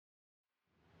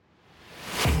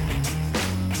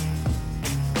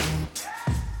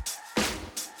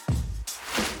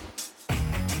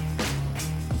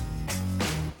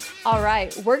All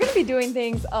right, we're going to be doing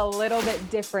things a little bit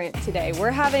different today.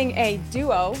 We're having a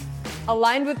duo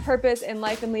aligned with purpose in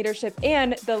life and leadership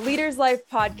and the Leaders Life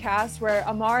podcast, where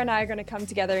Ammar and I are going to come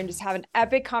together and just have an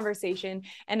epic conversation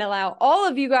and allow all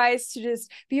of you guys to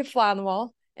just be a fly on the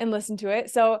wall and listen to it.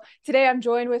 So today I'm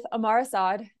joined with Ammar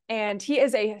Assad, and he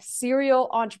is a serial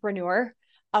entrepreneur,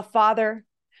 a father,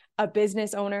 a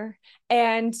business owner,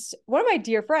 and one of my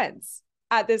dear friends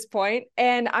at this point.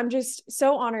 And I'm just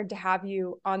so honored to have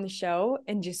you on the show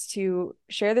and just to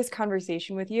share this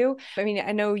conversation with you. I mean,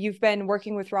 I know you've been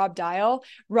working with Rob Dial,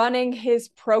 running his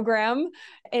program,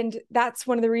 and that's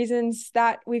one of the reasons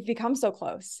that we've become so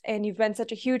close. And you've been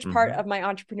such a huge part of my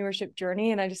entrepreneurship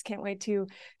journey. And I just can't wait to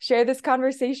share this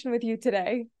conversation with you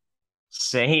today.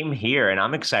 Same here. And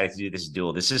I'm excited to do this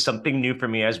duel. This is something new for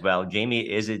me as well. Jamie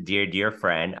is a dear, dear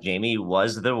friend. Jamie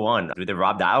was the one through the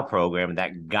Rob Dial program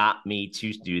that got me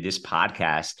to do this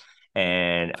podcast.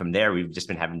 And from there, we've just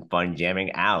been having fun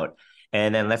jamming out.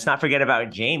 And then let's not forget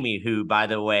about Jamie, who, by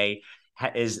the way,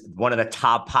 is one of the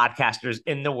top podcasters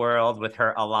in the world, with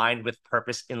her aligned with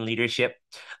purpose in leadership,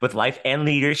 with life and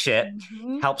leadership,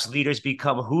 helps leaders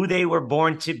become who they were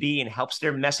born to be and helps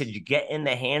their message get in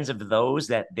the hands of those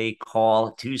that they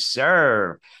call to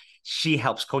serve. She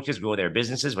helps coaches grow their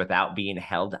businesses without being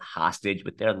held hostage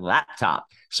with their laptop.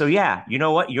 So yeah, you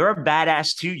know what? You're a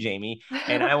badass too, Jamie.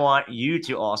 And I want you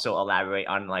to also elaborate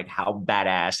on like how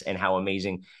badass and how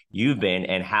amazing you've been,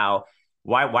 and how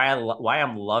why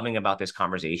I'm loving about this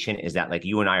conversation is that like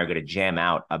you and I are going to jam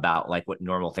out about like what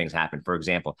normal things happen. For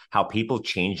example, how people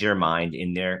change their mind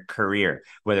in their career,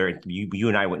 whether you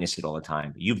and I witness it all the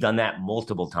time. You've done that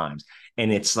multiple times.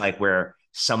 And it's like where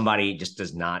somebody just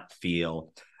does not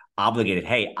feel obligated.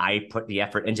 Hey, I put the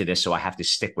effort into this, so I have to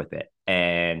stick with it.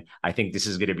 And I think this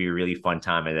is going to be a really fun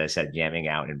time, as I said, jamming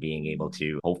out and being able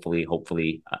to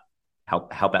hopefully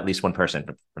help at least one person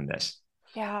from this.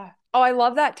 Yeah. Oh, I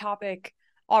love that topic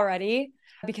already,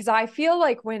 because I feel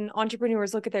like when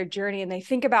entrepreneurs look at their journey and they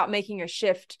think about making a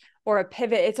shift or a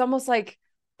pivot, it's almost like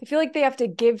they feel like they have to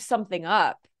give something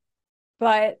up.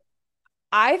 But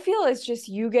I feel it's just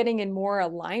you getting in more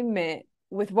alignment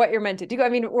with what you're meant to do. I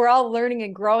mean, we're all learning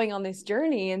and growing on this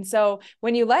journey. And so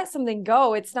when you let something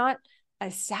go, it's not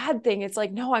a sad thing. It's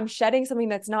like, no, I'm shedding something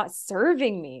that's not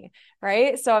serving me.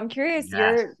 Right. So I'm curious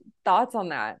Yes. your thoughts on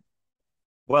that.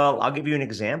 Well, I'll give you an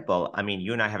example. I mean,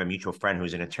 you and I have a mutual friend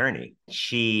who's an attorney.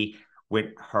 She went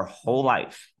her whole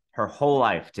life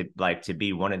to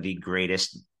be one of the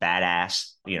greatest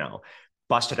badass,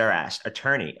 busted her ass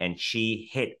attorney. And she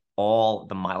hit all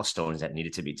the milestones that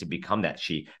needed to be to become that.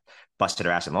 She busted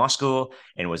her ass in law school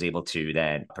and was able to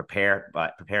then prepare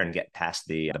and get past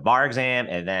the bar exam,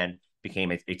 and then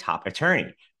became a top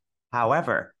attorney.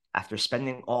 However, after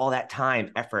spending all that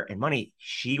time, effort, and money,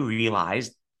 she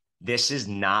realized this is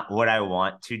not what I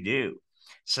want to do.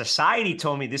 Society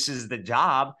told me this is the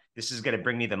job. This is going to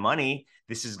bring me the money.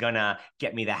 This is going to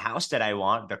get me the house that I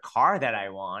want, the car that I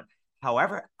want.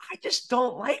 However, I just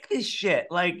don't like this shit.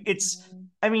 Like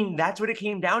I mean, that's what it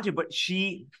came down to. But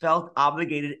she felt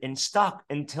obligated and stuck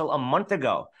until a month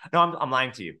ago. No, I'm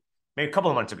lying to you. Maybe a couple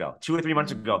of months ago, 2 or 3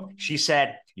 months ago, she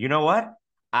said, you know what?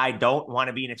 I don't want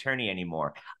to be an attorney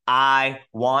anymore. I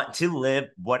want to live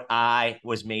what I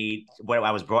was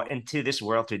brought into this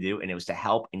world to do, and it was to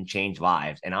help and change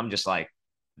lives. And I'm just like,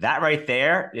 that right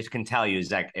there, it can tell you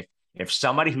is like if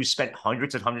somebody who spent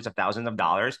hundreds of thousands of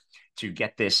dollars to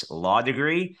get this law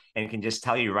degree and can just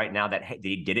tell you right now that hey,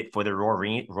 they did it for the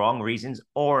wrong reasons,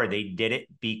 or they did it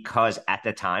because at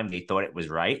the time they thought it was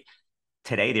right.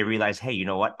 Today they realize, hey, you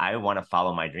know what? I want to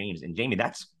follow my dreams. And Jamie,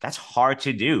 that's hard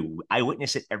to do. I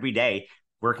witness it every day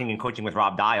working and coaching with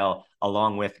Rob Dial,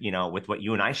 along with, with what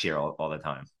you and I share all the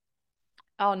time.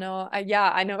 Oh no.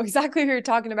 Yeah, I know exactly who you're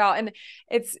talking about. And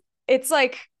it's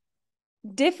like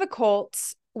difficult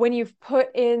when you've put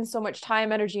in so much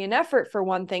time, energy, and effort for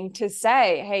one thing to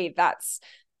say, hey, that's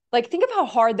like, think of how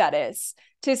hard that is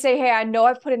to say, hey, I know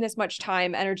I've put in this much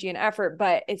time, energy, and effort,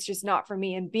 but it's just not for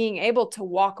me. And being able to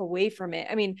walk away from it.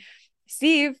 I mean,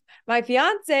 Steve, my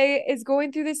fiance, is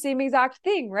going through the same exact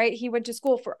thing, right? He went to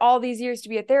school for all these years to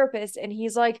be a therapist. And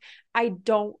he's like, I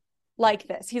don't like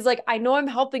this. He's like, I know I'm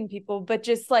helping people, but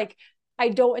just like, I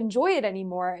don't enjoy it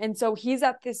anymore. And so he's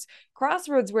at this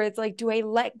crossroads where it's like, do I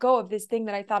let go of this thing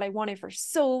that I thought I wanted for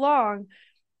so long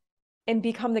and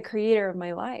become the creator of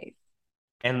my life?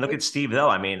 And look at Steve, though.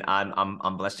 I mean,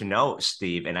 I'm blessed to know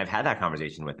Steve, and I've had that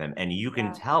conversation with him. And you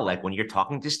can tell, like when you're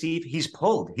talking to Steve, he's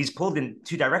pulled. He's pulled in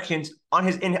two directions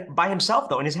by himself,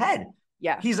 though, in his head.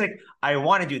 Yeah. He's like, I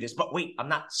want to do this, but wait,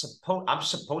 I'm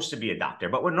supposed to be a doctor,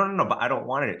 but no, but I don't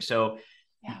want it. So,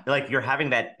 like, you're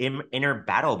having that inner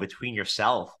battle between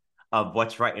yourself of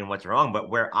what's right and what's wrong. But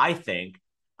where I think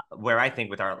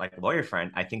with our like lawyer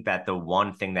friend, I think that the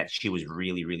one thing that she was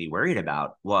really, really worried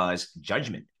about was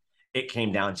judgment. It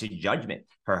came down to judgment.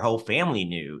 Her whole family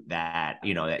knew that,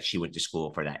 that she went to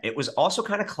school for that. It was also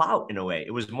kind of clout in a way.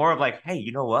 It was more of like, hey,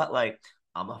 you know what? Like,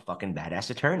 I'm a fucking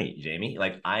badass attorney, Jamie.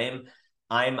 Like, I've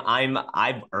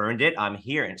earned it. I'm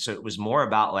here. And so it was more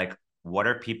about like, what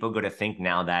are people going to think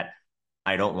now that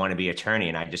I don't want to be attorney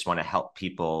and I just want to help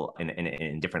people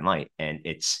in different light. And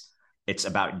it's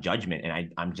about judgment.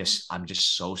 And I'm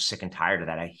just so sick and tired of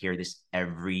that. I hear this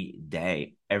every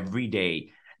day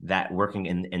that working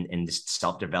in this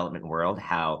self-development world,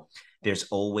 how there's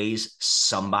always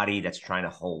somebody that's trying to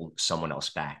hold someone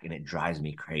else back. And it drives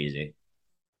me crazy.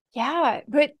 Yeah,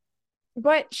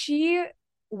 but she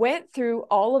went through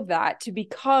all of that to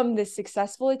become this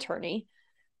successful attorney.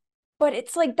 But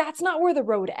it's like, that's not where the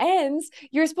road ends.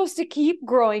 You're supposed to keep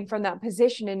growing from that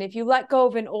position. And if you let go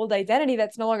of an old identity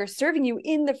that's no longer serving you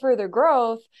in the further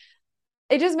growth,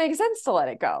 it just makes sense to let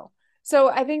it go. So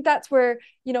I think that's where,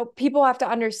 people have to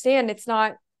understand it's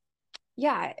not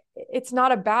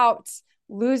about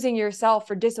losing yourself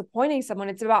or disappointing someone.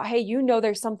 It's about, hey,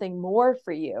 there's something more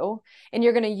for you. And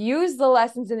you're going to use the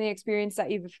lessons and the experience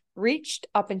that you've reached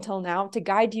up until now to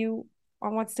guide you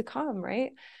on what's to come,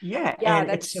 right? Yeah, Yeah, and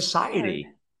it's that's hard. society.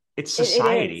 It's It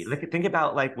society. is. Like think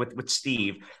about like with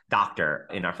Steve, doctor,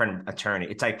 and our friend attorney.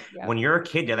 It's like Yeah. when you're a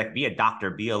kid, they're like, be a doctor,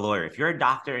 be a lawyer. If you're a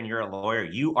doctor and you're a lawyer,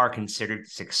 you are considered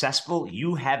successful.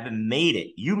 You have made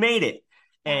it. You made it.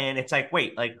 Yeah. And it's like,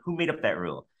 wait, like who made up that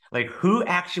rule? Like who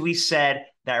actually said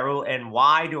that rule? And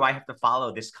why do I have to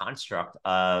follow this construct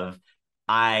of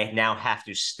I now have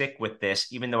to stick with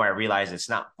this, even though I realize it's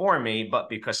not for me, but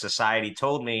because society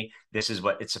told me this is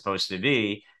what it's supposed to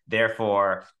be.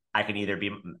 Therefore, I can either be,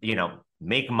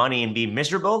 make money and be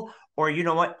miserable, or you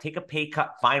know what, take a pay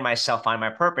cut, find myself, find my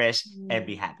purpose, and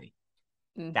be happy.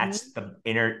 Mm-hmm. That's the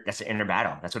inner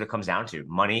battle. That's what it comes down to.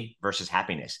 Money versus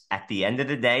happiness. At the end of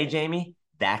the day, Jamie,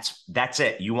 that's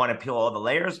it. You want to peel all the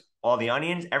layers, all the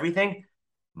onions, everything.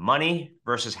 Money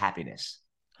versus happiness.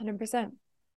 100%.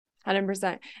 100%.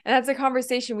 And that's a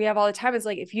conversation we have all the time. It's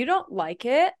like, if you don't like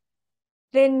it,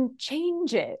 then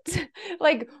change it.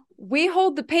 Like, we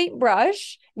hold the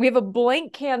paintbrush, we have a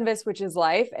blank canvas, which is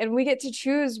life, and we get to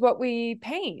choose what we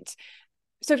paint.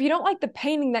 So if you don't like the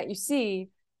painting that you see,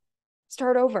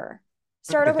 start over. But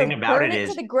Start the over, thing about burn it it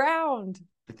to is, the ground.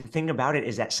 But the thing about it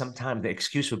is that sometimes the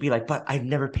excuse would be like, but I've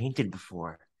never painted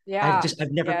before. Yeah.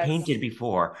 I've never Yes. painted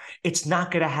before. It's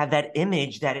not going to have that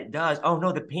image that it does. Oh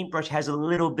no, the paintbrush has a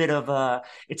little bit of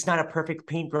it's not a perfect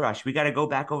paintbrush. We got to go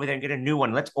back over there and get a new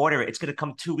one. Let's order it. It's going to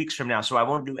come 2 weeks from now. So I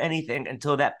won't do anything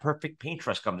until that perfect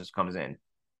paintbrush comes in.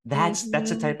 That's the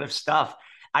Mm-hmm. type of stuff.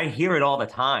 I hear it all the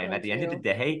time. So At the end of the true.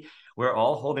 day, we're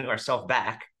all holding ourselves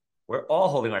back. We're all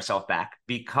holding ourselves back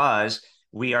because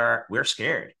we're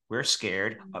scared. We're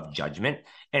scared of judgment,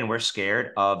 and we're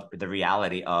scared of the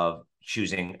reality of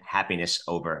choosing happiness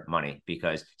over money,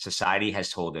 because society has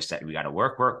told us that we got to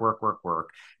work, work, work, work, work,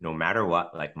 no matter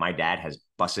what. Like my dad has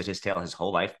busted his tail his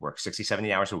whole life, worked 60,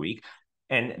 70 hours a week,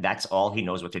 and that's all he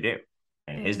knows what to do.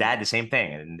 And his Mm. dad, the same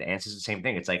thing. And the answer's the same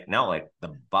thing. It's like, no, like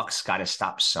the buck's got to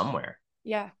stop somewhere.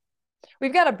 Yeah.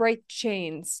 We've got to break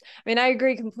chains. I mean, I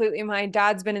agree completely. My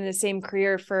dad's been in the same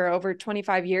career for over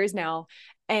 25 years now.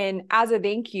 And as a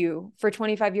thank you for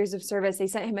 25 years of service, they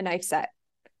sent him a knife set.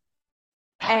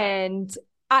 And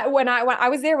when I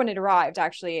was there when it arrived,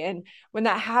 actually, and when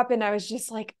that happened, I was just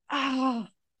like, oh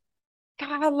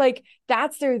God, like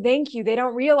that's their thank you. They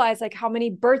don't realize like how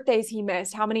many birthdays he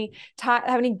missed, how many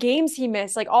games he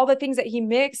missed, like all the things that he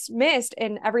missed.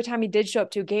 And every time he did show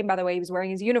up to a game, by the way, he was wearing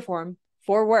his uniform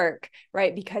for work,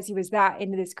 right? Because he was that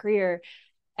into this career.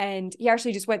 And he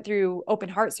actually just went through open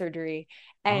heart surgery.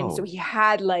 And so Oh, he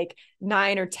had like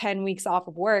 9 or 10 weeks off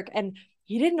of work, and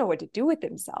he didn't know what to do with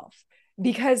himself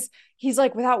because he's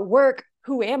like, without work,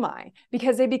 who am I?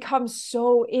 Because they become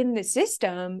so in the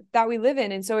system that we live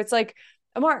in. And so it's like,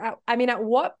 Ammar, I mean, at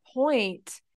what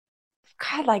point,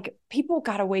 God, like people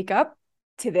got to wake up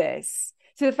to this,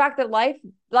 to the fact that life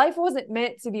wasn't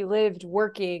meant to be lived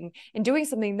working and doing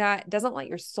something that doesn't light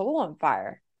your soul on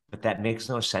fire. but that makes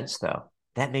no sense though.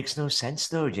 That makes no sense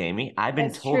though, Jamie. I've been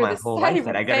That's told true. my The whole society life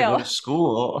that I would got to go fail. to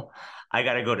school. I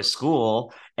got to go to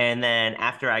school, and then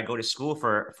after I go to school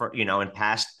for and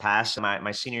pass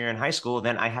my senior year in high school,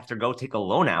 then I have to go take a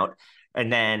loan out and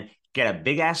then get a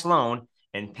big ass loan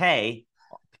and pay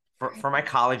for my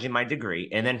college and my degree.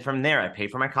 And then from there, I pay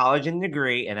for my college and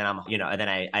degree. And then and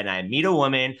then I meet a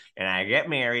woman and I get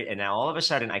married. And now all of a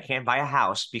sudden I can't buy a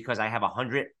house because I have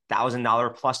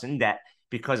 $100,000 plus in debt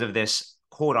because of this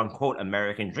quote unquote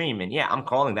American dream. And yeah, I'm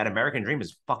calling that American dream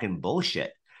is fucking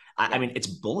bullshit. I mean, it's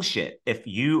bullshit. If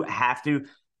you have to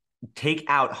take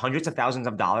out hundreds of thousands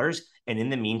of dollars and in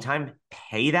the meantime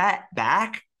pay that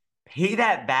back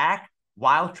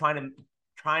while trying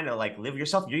to like live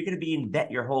yourself, you're going to be in debt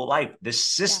your whole life. The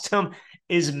system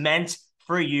is meant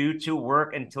for you to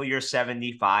work until you're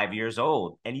 75 years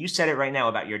old. And you said it right now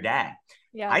about your dad.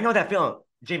 Yeah. I know that feeling.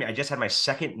 Jamie, I just had my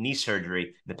second knee surgery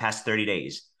in the past 30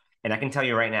 days. And I can tell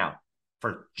you right now,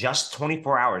 for just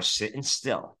 24 hours sitting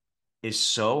still is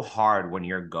so hard when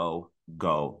you're go,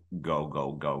 go, go,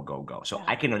 go, go, go, go. So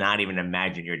I cannot even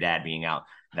imagine your dad being out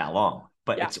that long,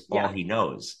 but it's all he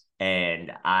knows.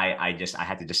 And I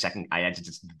had to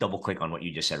just double click on what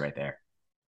you just said right there.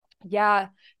 Yeah.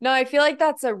 No, I feel like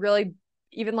that's a really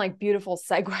even like beautiful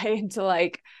segue into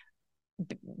like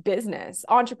business,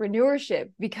 entrepreneurship,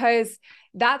 because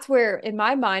that's where in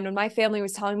my mind, when my family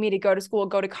was telling me to go to school,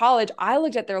 go to college, I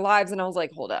looked at their lives and I was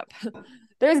like, hold up,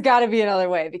 there's got to be another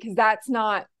way, because that's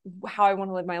not how I want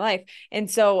to live my life.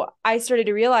 And so I started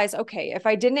to realize, okay, if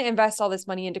I didn't invest all this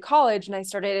money into college and I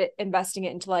started investing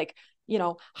it into like,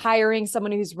 hiring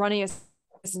someone who's running a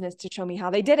business to show me how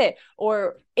they did it,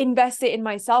 or invest it in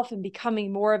myself and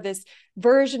becoming more of this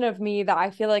version of me that I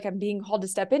feel like I'm being called to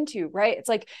step into, right? It's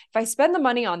like, if I spend the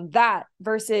money on that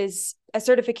versus a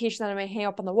certification that I'm going to hang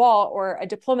up on the wall or a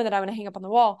diploma that I'm going to hang up on the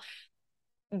wall,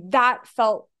 that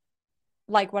felt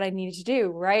like what I needed to do.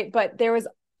 Right. But there was,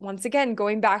 once again,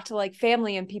 going back to like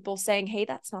family and people saying, hey,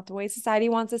 that's not the way society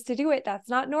wants us to do it. That's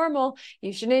not normal.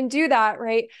 You shouldn't do that.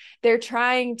 Right. They're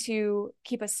trying to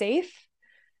keep us safe.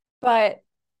 But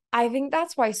I think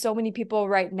that's why so many people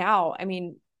right now, I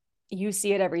mean, you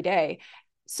see it every day.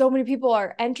 So many people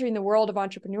are entering the world of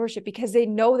entrepreneurship because they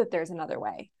know that there's another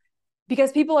way,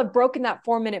 because people have broken that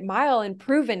 4-minute mile and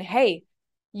proven, hey,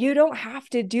 you don't have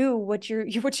to do what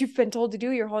you've been told to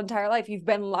do your whole entire life. You've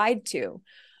been lied to.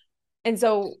 And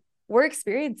so we're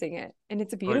experiencing it, and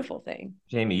it's a beautiful thing.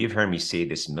 Jamie, you've heard me say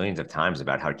this millions of times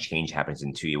about how change happens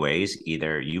in two ways.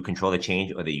 Either you control the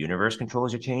change or the universe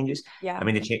controls your changes. Yeah. I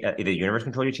mean, the universe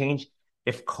control your change.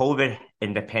 If COVID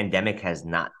and the pandemic has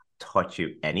not taught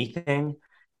you anything,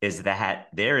 is that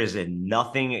there is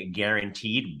nothing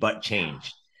guaranteed but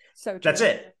change. So true. That's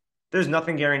it. There's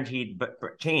nothing guaranteed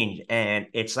but change. And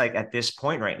it's like at this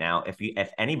point right now,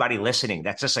 if anybody listening,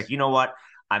 that's just like, you know what?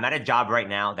 I'm at a job right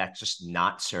now that's just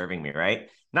not serving me, right?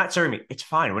 Not serving me. It's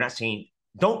fine. We're not saying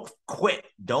don't quit.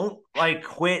 Don't like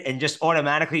quit and just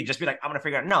automatically just be like, I'm going to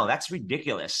figure it out. No, that's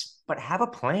ridiculous. But have a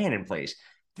plan in place.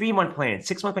 3-month plan,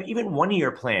 6-month plan, even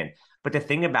 1-year plan. But the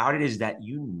thing about it is that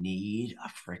you need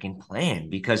a freaking plan,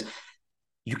 because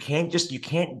you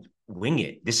can't wing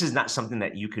it. This is not something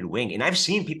that you could wing. And I've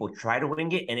seen people try to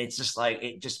wing it and it's just like,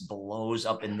 it just blows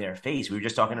up in their face. We were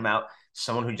just talking about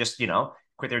someone who just,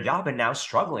 quit their job and now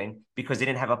struggling because they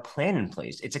didn't have a plan in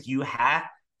place. It's like, you have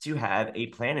to have a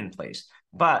plan in place.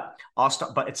 But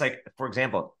it's like, for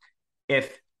example,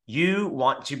 if you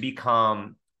want to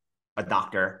become a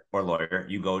doctor or lawyer,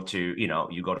 you go to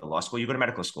law school, you go to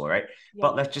medical school, right? Yeah.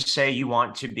 But let's just say you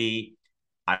want to be,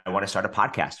 I want to start a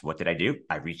podcast. What did I do?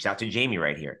 I reached out to Jamie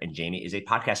right here. And Jamie is a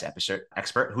podcast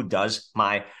expert who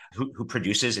who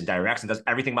produces and directs and does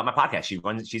everything about my podcast. She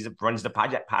runs the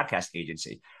podcast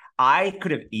agency. I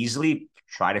could have easily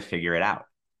tried to figure it out.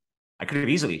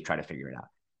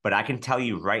 But I can tell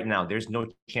you right now, there's no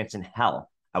chance in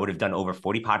hell I would have done over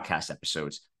 40 podcast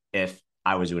episodes if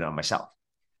I was doing it on myself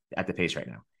at the pace right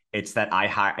now. It's that I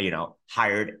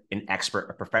hired an expert,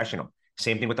 a professional.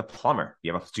 Same thing with a plumber.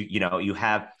 You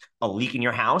have a leak in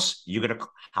your house, you're going to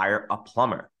hire a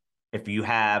plumber. If you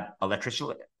have electric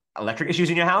issues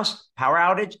in your house, power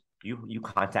outage, you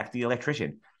contact the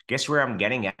electrician. Guess where I'm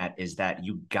getting at is that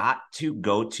you got to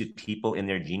go to people in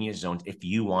their genius zones if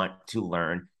you want to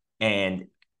learn and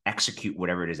execute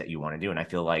whatever it is that you want to do. And I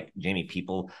feel like, Jamie,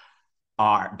 people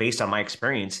are, based on my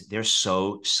experience, they're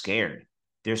so scared.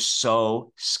 They're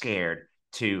so scared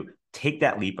to take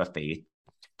that leap of faith,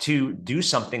 to do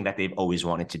something that they've always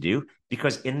wanted to do,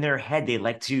 because in their head, they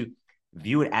like to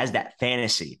view it as that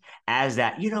fantasy, as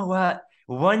that, you know what,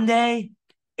 one day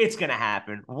it's going to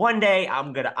happen. One day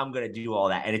I'm going to do all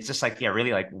that. And it's just like, yeah,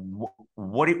 really, like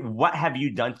what have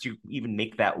you done to even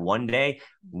make that one day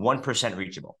 1%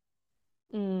 reachable?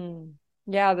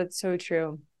 Yeah, that's so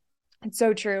true. It's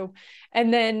so true.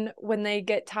 And then when they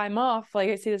get time off, like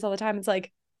I see this all the time, it's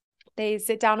like they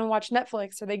sit down and watch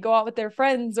Netflix, or they go out with their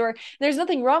friends, or there's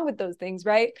nothing wrong with those things,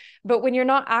 right? But when you're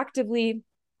not actively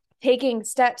taking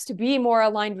steps to be more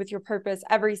aligned with your purpose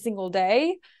every single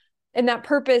day, And that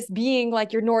purpose being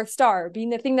like your North Star, being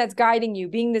the thing that's guiding you,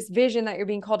 being this vision that you're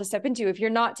being called to step into. If you're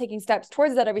not taking steps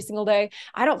towards that every single day,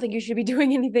 I don't think you should be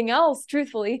doing anything else,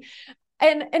 truthfully.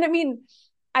 And I mean,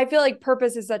 I feel like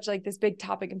purpose is such like this big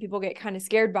topic and people get kind of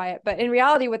scared by it. But in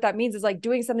reality, what that means is like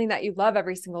doing something that you love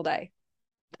every single day.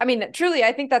 I mean, truly,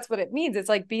 I think that's what it means. It's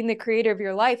like being the creator of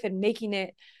your life and making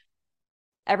it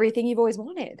everything you've always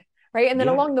wanted. Right. And then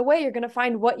Yeah. along the way, you're going to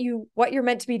find what you're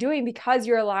meant to be doing because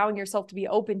you're allowing yourself to be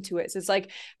open to it. So it's like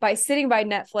by sitting by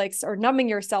Netflix or numbing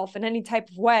yourself in any type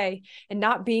of way and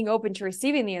not being open to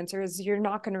receiving the answers, you're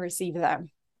not going to receive them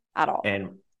at all.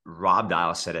 And Rob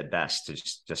Dial said it best,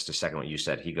 just a second what you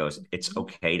said. He goes, it's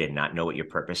okay to not know what your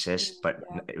purpose is, but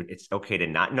it's okay to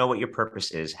not know what your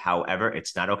purpose is. However,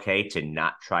 it's not okay to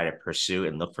not try to pursue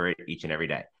and look for it each and every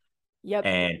day. Yep.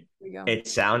 And it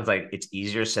sounds like it's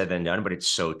easier said than done, but it's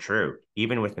so true.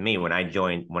 Even with me, when I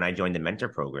joined the mentor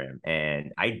program,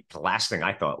 and the last thing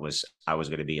I thought was I was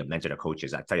going to be a mentor to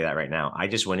coaches. I tell you that right now. I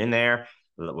just went in there,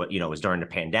 it was during the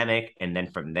pandemic. And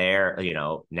then from there,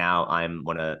 now I'm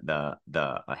one of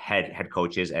the head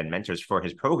coaches and mentors for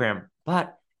his program,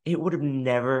 but it would have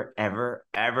never, ever,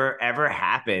 ever, ever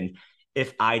happened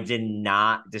if I did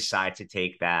not decide to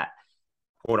take that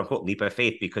quote unquote leap of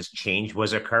faith, because change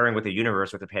was occurring with the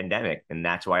universe with the pandemic. And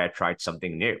that's why I tried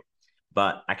something new.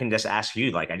 But I can just ask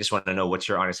you, I just want to know what's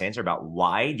your honest answer about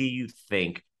why do you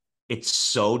think it's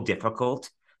so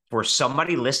difficult for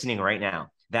somebody listening right now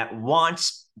that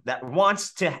wants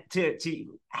to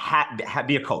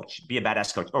be a coach, be a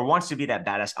badass coach, or wants to be that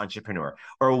badass entrepreneur,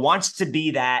 or wants to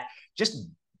be that just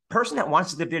person that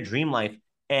wants to live their dream life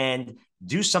and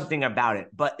do something about it,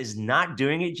 but is not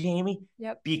doing it, Jamie,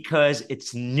 because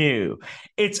it's new,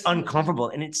 it's uncomfortable,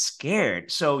 and it's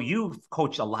scared. So you've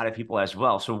coached a lot of people as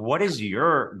well. So what is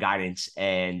your guidance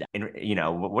and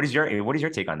what is your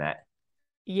take on that?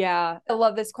 Yeah, I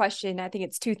love this question. I think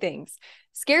it's two things.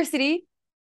 Scarcity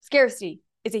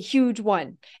is a huge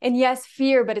one. And yes,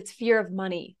 fear, but it's fear of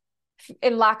money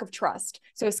and lack of trust.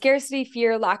 So scarcity,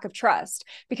 fear, lack of trust,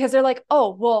 because they're like,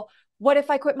 oh, well, what if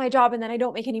I quit my job and then I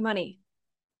don't make any money?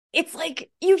 It's like,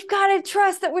 you've got to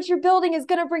trust that what you're building is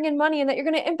going to bring in money and that you're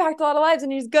going to impact a lot of lives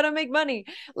and you're just going to make money.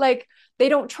 Like they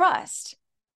don't trust.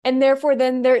 And therefore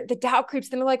then the doubt creeps.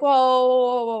 Then they're like,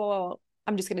 whoa,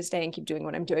 I'm just going to stay and keep doing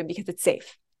what I'm doing because it's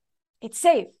safe. It's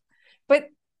safe. But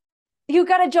you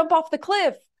got to jump off the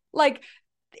cliff. Like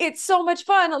it's so much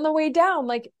fun on the way down.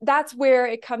 Like that's where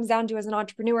it comes down to as an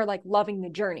entrepreneur, like loving the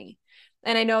journey.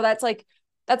 And I know that's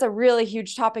a really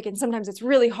huge topic. And sometimes it's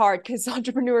really hard because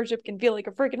entrepreneurship can feel like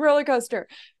a freaking roller coaster.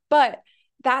 But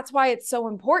that's why it's so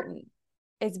important.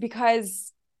 It's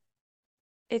because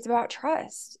it's about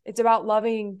trust. It's about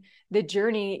loving the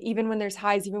journey, even when there's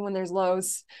highs, even when there's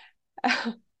lows.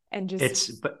 And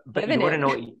just but you want to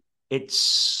know, it's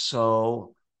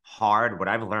so hard. What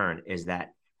I've learned is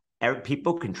that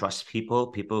people can trust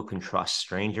people can trust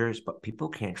strangers, but people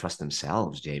can't trust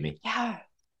themselves, Jamie. Yeah.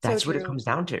 That's what it comes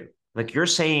down to. Like you're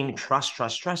saying, trust.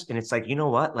 And it's like, you know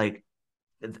what? Like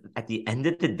at the end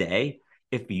of the day,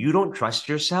 if you don't trust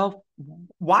yourself,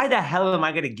 why the hell am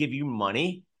I going to give you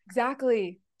money?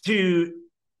 Exactly. To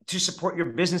support your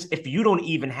business if you don't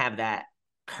even have that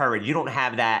courage, you don't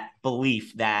have that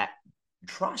belief, that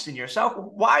trust in yourself.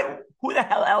 Why? Who the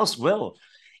hell else will?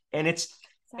 And it's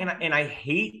and I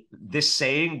hate this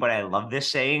saying, but I love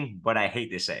this saying, but I hate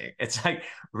this saying. It's like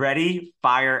ready,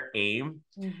 fire, aim.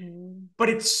 Mm-hmm. But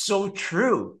it's so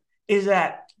true. Is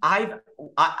that I've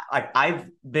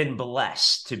been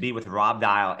blessed to be with Rob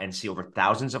Dial and see over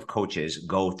thousands of coaches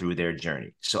go through their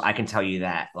journey. So I can tell you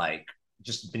that, like,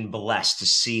 just been blessed to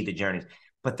see the journey.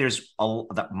 But there's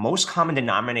the most common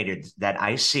denominator that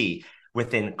I see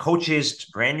within coaches,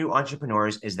 brand new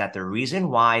entrepreneurs, is that the reason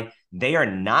why they are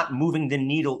not moving the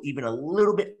needle even a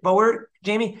little bit forward,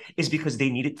 Jamie, is because they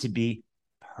need it to be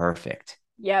perfect.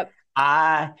 Yep.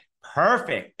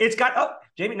 Perfect. It's got,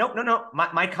 Jamie, no.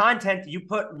 My content, you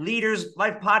put Leaders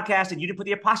Life Podcast and you didn't put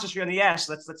the apostrophe on the S.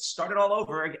 Let's start it all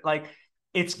over. Like,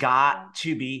 it's got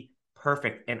to be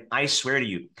perfect. And I swear to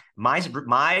you,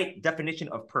 my definition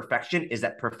of perfection is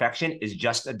that perfection is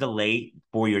just a delay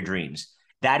for your dreams.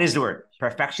 That is the word.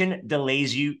 Perfection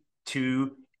delays you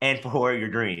to and for your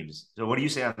dreams. So what do you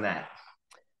say on that?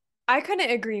 I couldn't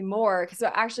agree more. So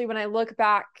actually, when I look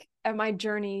back at my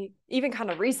journey, even kind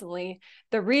of recently,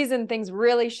 the reason things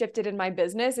really shifted in my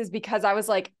business is because I was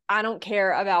like, I don't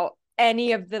care about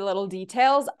any of the little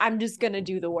details. I'm just going to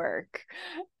do the work.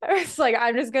 It's like,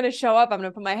 I'm just going to show up. I'm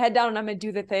going to put my head down and I'm going to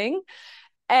do the thing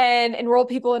and enroll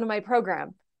people into my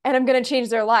program. And I'm going to change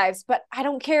their lives, but I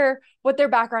don't care what their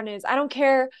background is. I don't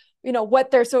care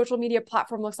what their social media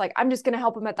platform looks like. I'm just going to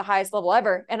help them at the highest level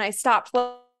ever. And I stopped.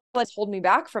 Let's hold me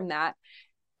back from that.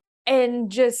 And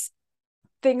just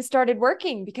things started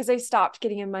working because I stopped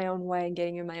getting in my own way and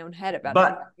getting in my own head about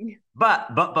everything.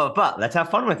 But let's have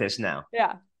fun with this now.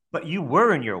 Yeah. But you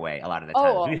were in your way a lot of the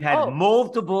times. We've had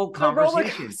multiple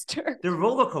conversations. The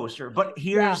roller coaster. But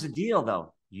here's the deal,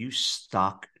 though. You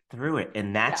stuck through it.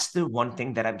 And that's the one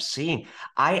thing that I'm seeing.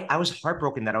 I was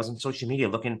heartbroken that I was on social media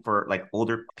looking for like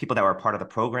older people that were part of the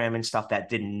program and stuff that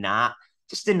did not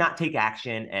take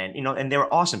action. And, and they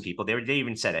were awesome people. They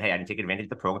even said, hey, I didn't take advantage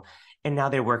of the program. And now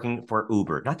they're working for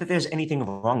Uber. Not that there's anything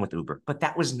wrong with Uber, but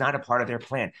that was not a part of their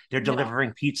plan. They're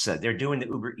delivering pizza. They're doing the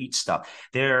Uber Eats stuff.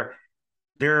 They're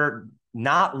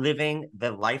not living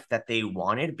the life that they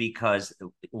wanted because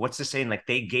what's the saying? Like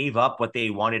they gave up what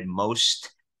they wanted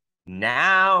most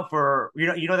now for,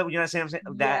 what I'm saying?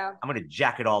 That I'm going to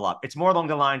jack it all up. It's more along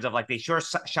the lines of like, they sure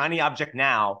shiny object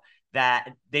now that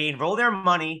they enroll their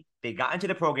money. They got into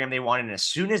the program they wanted. And as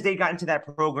soon as they got into that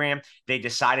program, they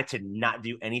decided to not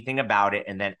do anything about it.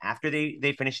 And then after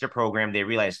they finished the program, they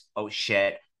realized, oh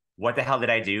shit, what the hell did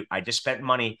I do? I just spent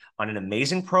money on an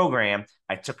amazing program.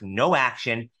 I took no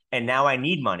action and now I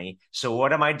need money. So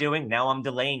what am I doing? Now I'm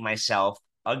delaying myself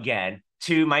again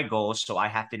to my goals. So I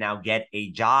have to now get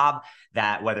a job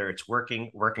that whether it's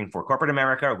working for corporate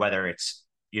America, or whether it's,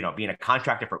 being a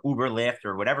contractor for Uber, Lyft,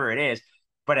 or whatever it is.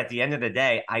 But at the end of the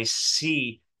day, I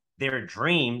see their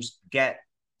dreams get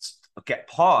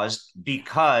paused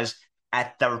because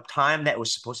at the time that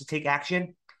was supposed to take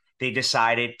action, they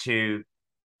decided to,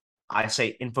 I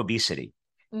say, infobesity,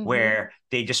 where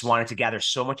they just wanted to gather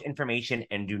so much information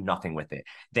and do nothing with it.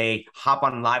 They hop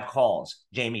on live calls.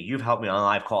 Jamie, you've helped me on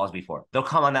live calls before. They'll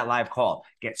come on that live call,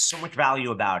 get so much value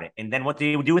about it. And then what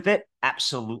they do with it?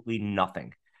 Absolutely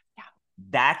nothing. Yeah.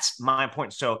 That's my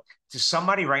point. So to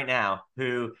somebody right now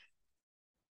who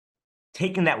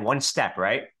taking that one step,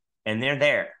 right? And they're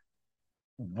there.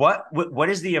 What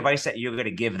is the advice that you're going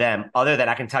to give them other than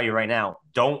I can tell you right now,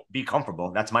 don't be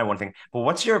comfortable. That's my one thing. But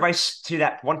what's your advice to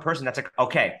that one person that's like,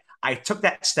 okay, I took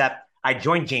that step. I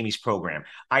joined Jamie's program.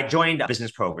 I joined a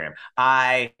business program.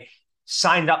 I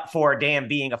signed up for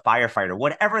being a firefighter,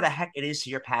 whatever the heck it is to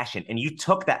your passion. And you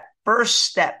took that first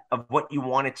step of what you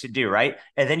wanted to do, right?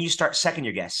 And then you start second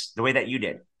your guess the way that you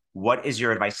did. What is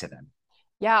your advice to them?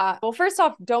 Yeah. Well, first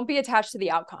off, don't be attached to the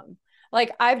outcome.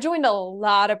 Like I've joined a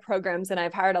lot of programs and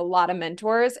I've hired a lot of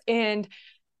mentors and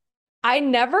I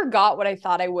never got what I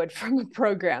thought I would from a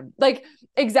program, like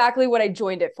exactly what I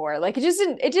joined it for. Like it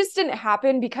just didn't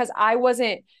happen because I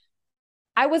wasn't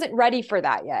ready for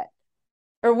that yet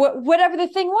or whatever the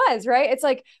thing was. Right. It's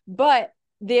like, but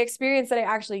the experience that I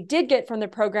actually did get from the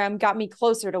program got me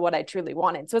closer to what I truly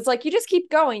wanted. So it's like, you just keep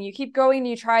going,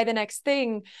 you try the next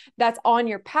thing that's on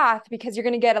your path because you're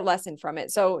going to get a lesson from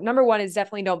it. So number one is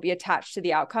definitely don't be attached to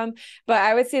the outcome. But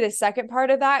I would say the second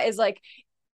part of that is like,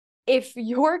 if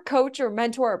your coach or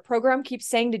mentor or program keeps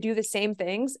saying to do the same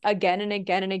things again and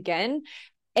again and again,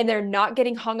 and they're not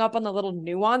getting hung up on the little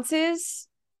nuances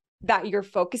that you're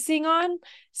focusing on,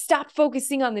 stop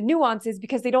focusing on the nuances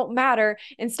because they don't matter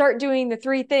and start doing the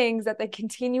three things that they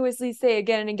continuously say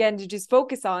again and again to just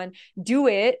focus on. Do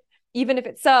it. Even if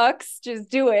it sucks,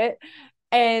 just do it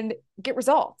and get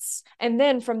results. And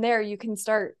then from there, you can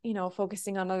start,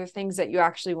 focusing on other things that you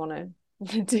actually want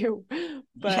to do.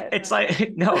 But yeah, it's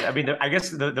like, no, I mean, I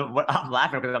guess what I'm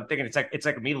laughing because I'm thinking it's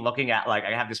like me looking at, like,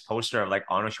 I have this poster of like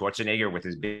Arnold Schwarzenegger with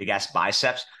his big ass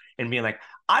biceps and being like,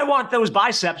 I want those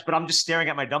biceps, but I'm just staring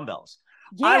at my dumbbells.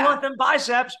 Yeah. I want them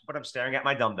biceps, but I'm staring at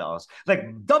my dumbbells.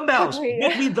 Like dumbbells,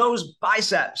 give me those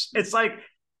biceps. It's like,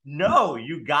 no,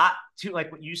 you got to,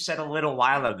 like what you said a little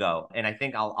while ago, and I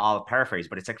think I'll paraphrase,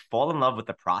 but it's like fall in love with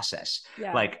the process.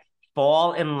 Yeah. Like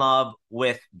fall in love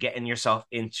with getting yourself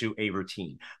into a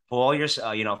routine. Fall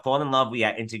in love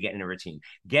into getting a routine.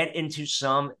 Get into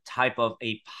some type of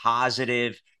a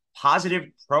positive,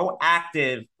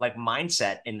 proactive like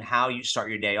mindset in how you start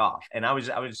your day off. And I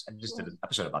just did an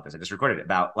episode about this. I just recorded it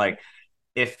about like,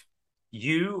 if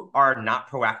you are not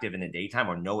proactive in the daytime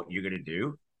or know what you're going to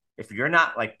do, if you're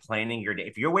not like planning your day,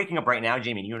 if you're waking up right now,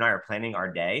 Jamie, and you and I are planning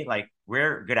our day, like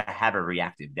we're going to have a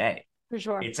reactive day. For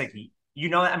sure. It's like,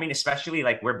 I mean, especially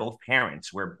like we're both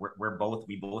parents,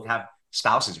 we both have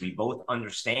spouses. We both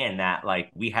understand that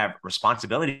like we have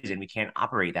responsibilities and we can't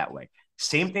operate that way.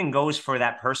 Same thing goes for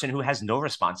that person who has no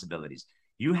responsibilities.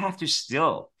 You have to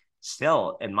still,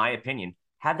 in my opinion,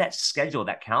 have that schedule,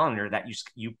 that calendar that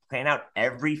you plan out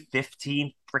every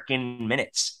 15 freaking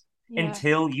minutes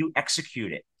until you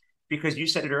execute it. Because you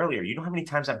said it earlier, you know how many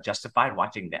times I've justified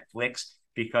watching Netflix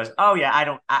because, oh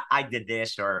yeah, I did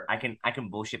this, or I can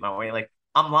bullshit my way. Like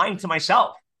I'm lying to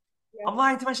myself. Yeah. I'm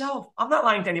lying to myself. I'm not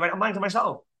lying to anybody. I'm lying to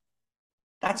myself.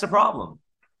 That's the problem.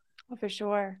 Oh, for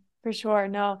sure. For sure.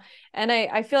 No. And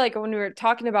I feel like when we were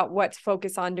talking about what to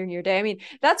focus on during your day, I mean,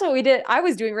 that's what we did. I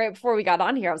was doing right before we got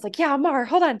on here. I was like, yeah, Mar,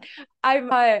 hold on.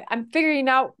 I'm figuring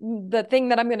out the thing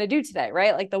that I'm going to do today,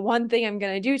 right? Like the one thing I'm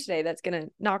going to do today that's going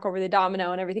to knock over the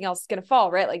domino and everything else is going to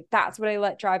fall, right? Like that's what I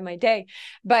let drive my day.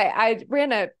 But I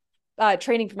ran a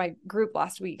training for my group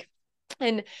last week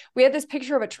and we had this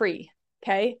picture of a tree.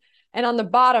 Okay. And on the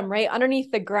bottom, right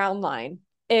underneath the ground line,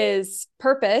 is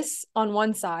purpose on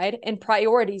one side and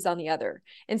priorities on the other.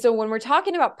 And so when we're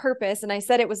talking about purpose, and I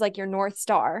said it was like your North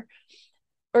Star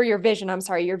or your vision, I'm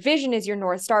sorry, your vision is your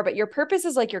North Star, but your purpose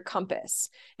is like your compass.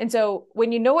 And so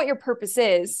when you know what your purpose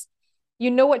is,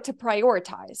 you know what to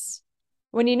prioritize.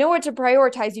 When you know what to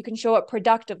prioritize, you can show up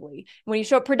productively. When you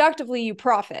show up productively, you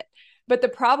profit. But the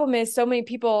problem is so many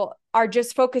people are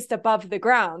just focused above the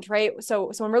ground, right?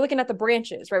 So when we're looking at the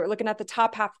branches, right, we're looking at the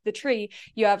top half of the tree,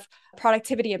 you have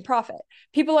productivity and profit.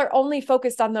 People are only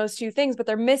focused on those two things, but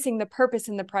they're missing the purpose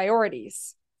and the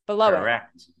priorities below it.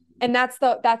 Correct. And that's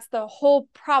the whole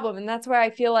problem. And that's why I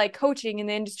feel like coaching in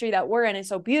the industry that we're in is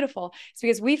so beautiful. It's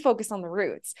because we focus on the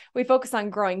roots. We focus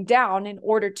on growing down in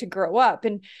order to grow up.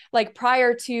 And like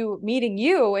prior to meeting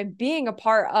you and being a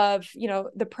part of,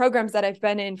 the programs that I've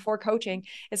been in for coaching,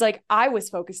 is like I was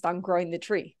focused on growing the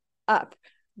tree up.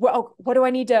 Well, what do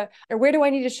I need to, or where do I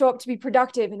need to show up to be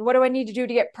productive? And what do I need to do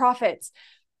to get profits?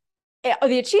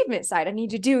 The achievement side, I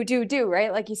need to do,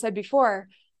 right? Like you said before.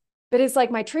 But it's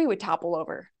like my tree would topple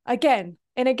over again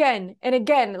and again and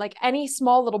again. Like any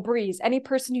small little breeze, any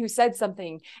person who said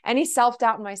something, any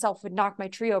self-doubt in myself would knock my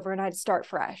tree over and I'd start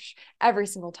fresh every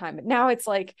single time. But now it's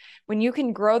like when you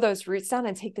can grow those roots down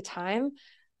and take the time,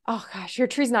 oh gosh, your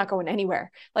tree's not going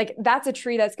anywhere. Like that's a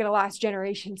tree that's going to last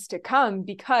generations to come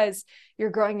because you're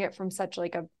growing it from such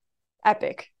like a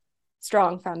epic,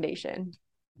 strong foundation.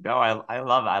 No, I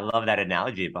love that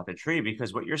analogy about the tree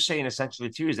because what you're saying essentially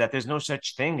too is that there's no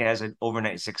such thing as an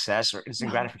overnight success or instant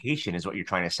No. gratification is what you're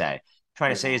trying to say.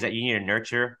 Trying to say is Yeah. that you need to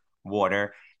nurture,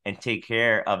 water, and take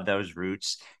care of those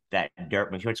roots, that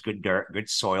dirt, make sure it's good dirt, good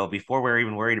soil. Before we're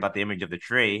even worried about the image of the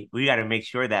tree, we got to make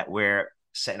sure that we're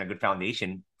setting a good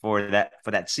foundation for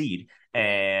that seed.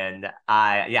 And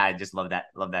I just love that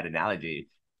analogy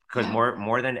because Yeah.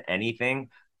 more than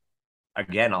anything,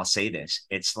 again, I'll say this.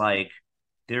 It's like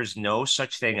there's no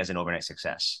such thing as an overnight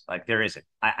success. Like there isn't.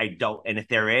 I don't. And if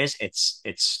there is, it's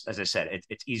as I said,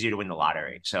 it's easier to win the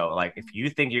lottery. So like if you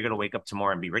think you're gonna wake up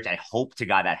tomorrow and be rich, I hope to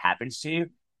God that happens to you.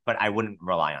 But I wouldn't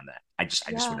rely on that. I just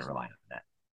Yeah. wouldn't rely on that.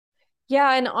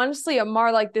 Yeah. And honestly,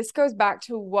 Ammar, like this goes back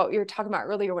to what you were talking about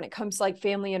earlier when it comes to like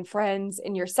family and friends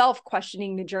and yourself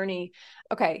questioning the journey.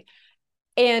 Okay.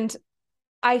 And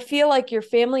I feel like your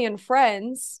family and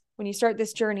friends, when you start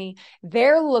this journey,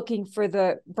 they're looking for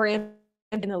the brand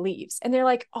in the leaves. And they're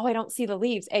like, oh, I don't see the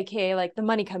leaves, AKA like the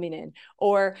money coming in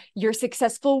or your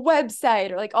successful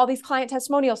website or like all these client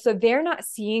testimonials. So they're not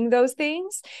seeing those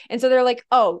things. And so they're like,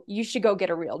 oh, you should go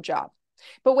get a real job.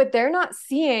 But what they're not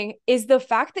seeing is the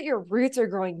fact that your roots are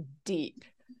growing deep,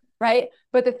 right?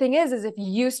 But the thing is if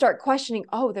you start questioning,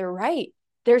 oh, they're right.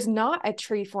 There's not a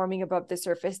tree forming above the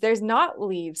surface. There's not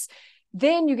leaves.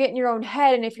 Then you get in your own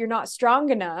head. And if you're not strong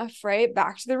enough, right,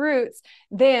 back to the roots,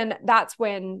 then that's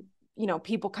when,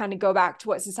 people kind of go back to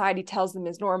what society tells them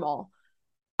is normal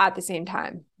at the same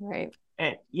time, right?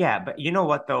 And yeah, but you know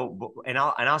what though, and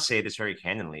I'll say this very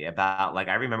candidly about like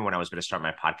I remember when I was going to start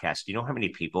my podcast. You know how many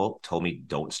people told me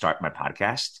don't start my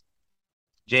podcast?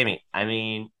 Jamie, I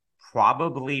mean,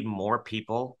 probably more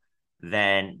people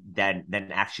than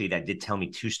actually that did tell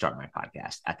me to start my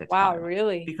podcast at the Wow, time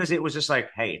really? because it was just like,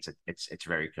 hey, it's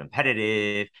very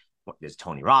competitive. There's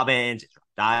Tony Robbins, there's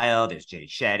Dial, there's Jay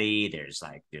Shetty, there's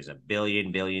a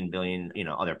billion,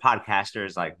 other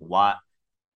podcasters. Like, what?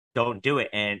 Don't do it.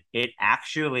 And it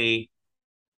actually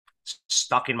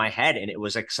stuck in my head, and it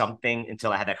was like something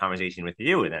until I had that conversation with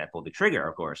you, and then I pulled the trigger,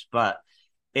 of course. But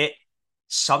it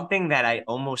something that I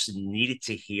almost needed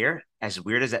to hear, as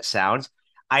weird as that sounds,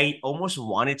 I almost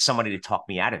wanted somebody to talk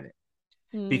me out of it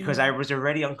because I Mm, was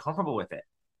already uncomfortable with it.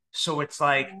 So it's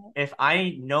like if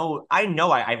I knew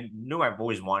I've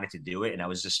always wanted to do it and I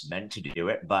was just meant to do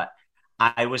it, but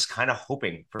I was kind of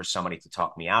hoping for somebody to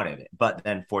talk me out of it. But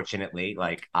then fortunately,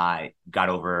 like I got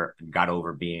over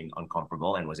being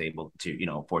uncomfortable and was able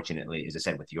to, fortunately, as I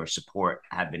said, with your support,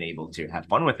 have been able to have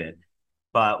fun with it.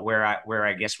 But where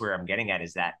I guess where I'm getting at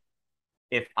is that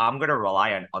if I'm going to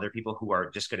rely on other people who are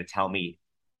just going to tell me,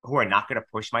 who are not going to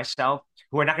push myself,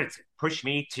 who are not going to push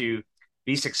me to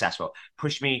be successful,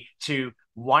 push me to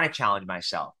want to challenge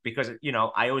myself because,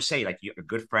 I always say like a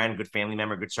good friend, good family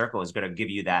member, good circle is going to give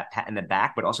you that pat in the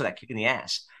back, but also that kick in the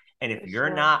ass. And For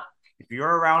sure. if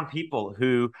you're around people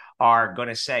who are going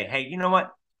to say, hey, you know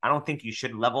what? I don't think you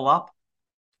should level up.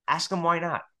 Ask them why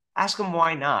not. Ask them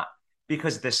why not.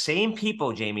 Because the same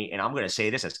people, Jamie, and I'm going to say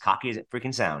this as cocky as it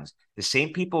freaking sounds, the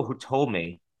same people who told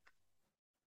me,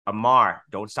 Ammar,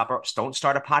 don't start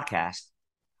a podcast,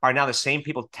 are now the same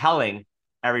people telling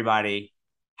everybody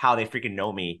how they freaking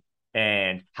know me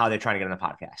and how they're trying to get on the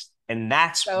podcast. And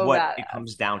that's So what it badass.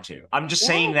 comes down to. I'm just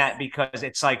saying that Yes. because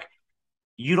it's like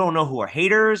you don't know who are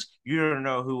haters, you don't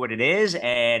know who what it is,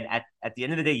 and at the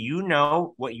end of the day, you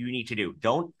know what you need to do.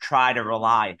 Don't try to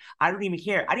rely. I don't even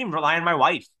care. I didn't even rely on my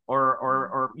wife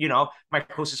or my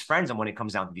closest friends. And when it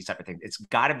comes down to these type of things, it's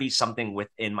got to be something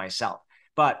within myself.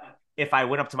 But if I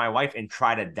went up to my wife and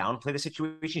try to downplay the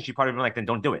situation, she'd probably be like, then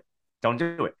don't do it. Don't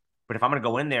do it. But if I'm going to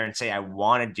go in there and say, I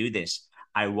want to do this,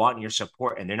 I want your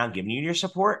support, and they're not giving you your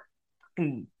support,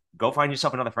 go find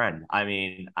yourself another friend. I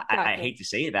mean, I Exactly. hate to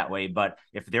say it that way, but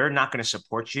if they're not going to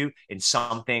support you in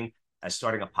something as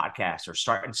starting a podcast or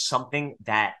starting something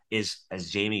that is, as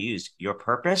Jamie used, your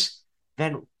purpose,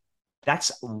 then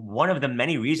that's one of the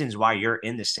many reasons why you're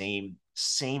in the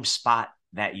same spot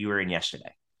that you were in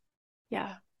yesterday.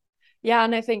 Yeah. Yeah.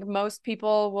 And I think most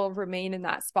people will remain in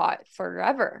that spot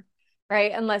forever,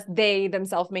 right? Unless they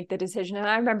themselves make the decision. And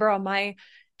I remember on my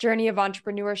journey of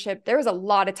entrepreneurship, there was a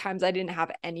lot of times I didn't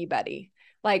have anybody.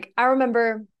 Like I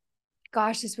remember,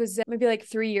 gosh, this was maybe like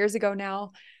 3 years ago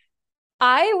now.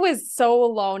 I was so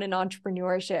alone in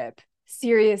entrepreneurship.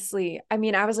 Seriously. I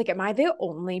mean, I was like, am I the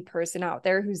only person out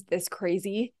there who's this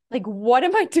crazy? Like, what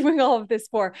am I doing all of this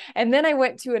for? And then I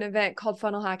went to an event called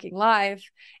Funnel Hacking Live.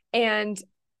 And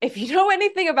if you know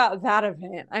anything about that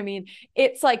event, I mean,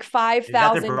 it's like Is that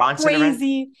the 5,000 Bronson event?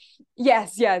 crazy.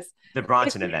 Yes, yes. The If,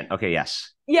 Bronson event. Okay,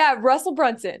 yes. yeah, Russell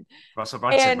Brunson. Russell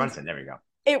Brunson. And Brunson. There we go.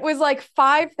 it was like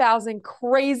 5,000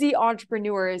 crazy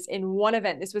entrepreneurs in one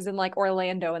event. This was in like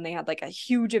Orlando and they had like a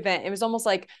huge event. It was almost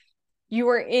like you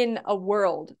were in a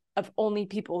world of only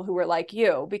people who were like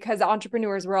you because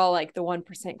entrepreneurs were all like the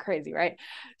 1% crazy, right?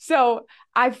 So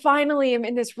I finally am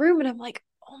in this room and I'm like,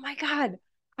 oh my God,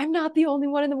 I'm not the only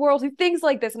one in the world who thinks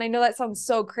like this. And I know that sounds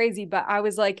so crazy, but I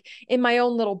was like in my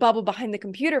own little bubble behind the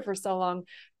computer for so long.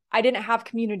 I didn't have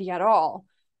community at all.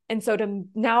 And so to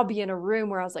now be in a room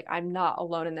where I was like, I'm not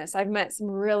alone in this. I've met some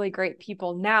really great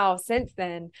people now since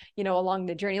then, along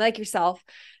the journey, like yourself.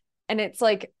 And it's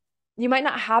like, you might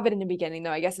not have it in the beginning,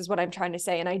 though, I guess is what I'm trying to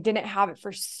say. And I didn't have it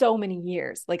for so many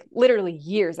years, like literally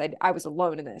years. I was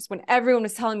alone in this. When everyone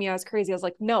was telling me I was crazy, I was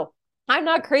like, no, I'm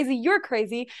not crazy. You're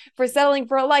crazy for settling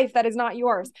for a life that is not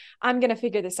yours. I'm going to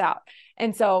figure this out.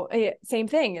 And so same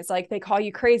thing. It's like they call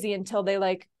you crazy until they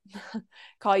like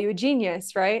call you a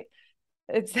genius, right?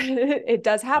 It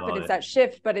does I happen. love It's it. that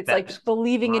shift, but it's like That's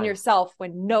believing in fine. yourself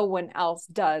when no one else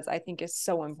does, I think is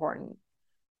so important.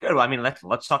 Good. Well, I mean,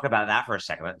 let's talk about that for a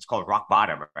second. It's called rock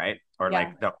bottom, right? Or Yeah.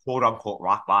 like the quote unquote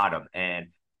rock bottom. And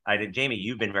I did, Jamie,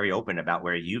 you've been very open about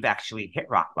where you've actually hit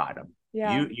rock bottom.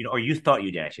 Yeah. Or you thought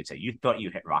you did, I should say. You thought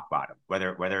you hit rock bottom,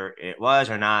 whether it was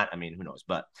or not. I mean, who knows?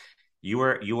 But you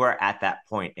were at that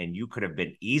point, and you could have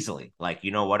been easily like,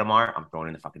 you know what, Ammar, I'm throwing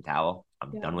in the fucking towel.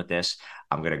 I'm Yeah. done with this.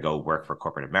 I'm gonna go work for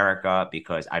corporate America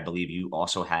because I believe you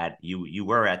also had you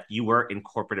were in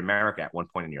corporate America at one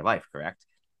point in your life, correct?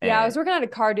 Yeah. I was And working at a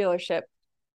car dealership.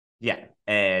 yeah.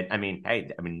 And I mean, hey,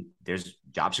 I mean, there's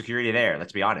job security there.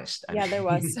 Let's be honest. Yeah, there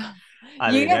was. I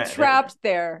You mean, get trapped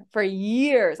there for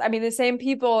years. I mean, the same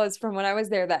people as from when I was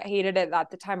there that hated it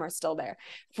at the time are still there.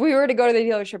 If we were to go to the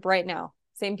dealership right now,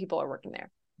 same people are working there.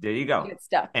 there you You go. get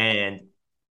stuck. And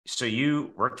so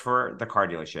you worked for the car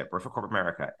dealership, worked for corporate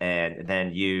America, and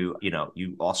then you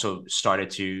also started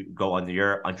to go on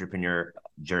your entrepreneur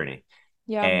journey,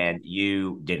 Yeah. and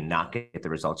you did not get the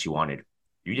results you wanted.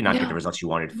 You did not get the No. results you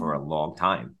wanted for a long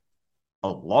time,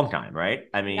 right?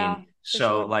 I Yeah, mean, for so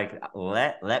sure. like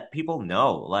let people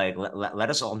know, like let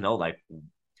us all know, like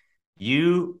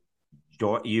you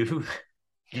you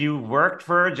you worked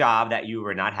for a job that you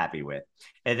were not happy with,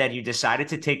 and then you decided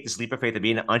to take this leap of faith of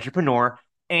being an entrepreneur,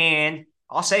 and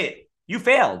I'll say it, you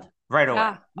failed right away.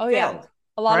 Yeah. You Oh, yeah. failed,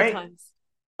 A lot of right? times.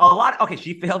 A lot. Okay,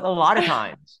 she failed a lot of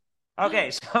times.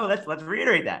 Okay, so let's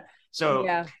reiterate that. So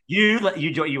Yeah. you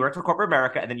worked for corporate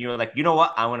America, and then you were like, you know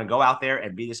what? I want to go out there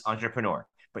and be this entrepreneur.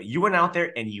 But you went out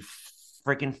there and you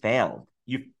freaking failed.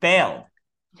 You failed,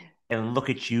 and look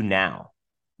at you now.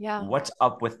 Yeah. What's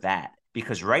up with that?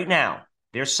 Because right now,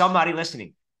 there's somebody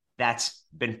listening that's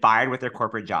been fired with their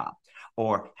corporate job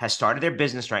or has started their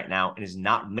business right now and is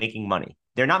not making money.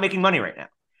 They're not making money right now.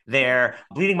 They're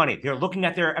bleeding money. They're looking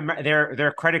at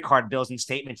their credit card bills and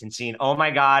statements and seeing, oh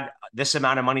my God, this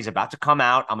amount of money is about to come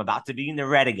out. I'm about to be in the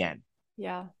red again.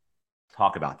 Yeah.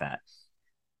 Talk about that.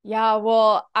 Yeah.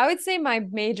 Well, I would say my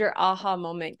major aha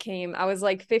moment came. I was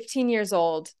like 15 years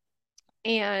old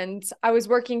and I was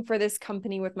working for this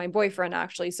company with my boyfriend,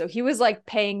 actually. So he was like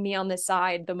paying me on the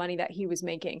side the money that he was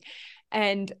making.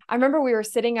 And I remember we were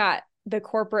sitting at the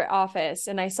corporate office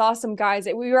and I saw some guys.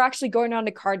 We were actually going on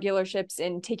to car dealerships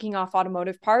and taking off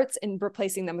automotive parts and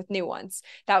replacing them with new ones.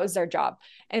 That was their job.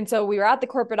 And so we were at the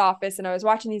corporate office and I was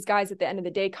watching these guys at the end of the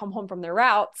day come home from their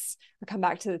routes or come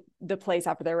back to the place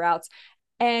after their routes.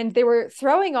 And they were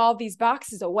throwing all these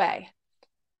boxes away.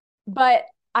 But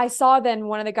I saw then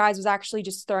one of the guys was actually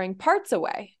just throwing parts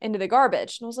away into the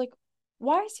garbage. And I was like,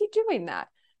 why is he doing that?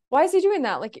 Why is he doing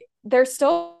that? Like, they're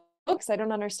still books. I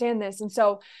don't understand this. And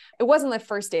so it wasn't the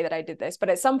first day that I did this, but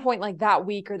at some point, like that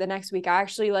week or the next week, I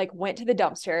actually like went to the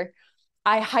dumpster.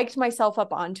 I hiked myself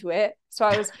up onto it. So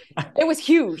it was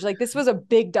huge. Like this was a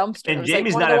big dumpster. And it was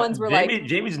Jamie's like one of the ones where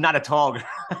Jamie's not a tall girl.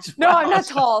 No, I'm not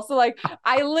tall. So like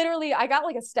I got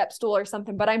like a step stool or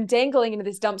something, but I'm dangling into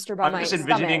this dumpster by I'm my just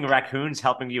envisioning stomach. raccoons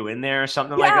helping you in there or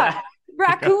something like that.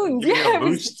 Raccoons. You know, Yeah, it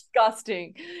was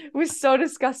disgusting. It was so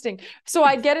disgusting. So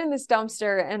I get in this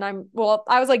dumpster and I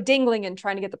was like dangling and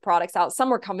trying to get the products out. Some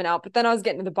were coming out, but then I was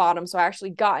getting to the bottom. So I actually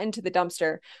got into the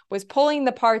dumpster, was pulling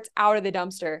the parts out of the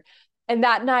dumpster. And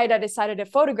that night I decided to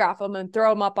photograph them and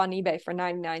throw them up on eBay for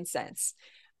 99 cents.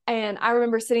 And I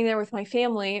remember sitting there with my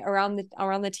family around the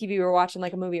TV. We were watching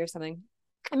like a movie or something.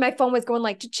 And my phone was going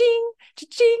like cha-ching,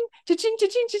 cha-ching, cha-ching,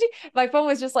 cha-ching, cha-ching. My phone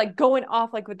was just like going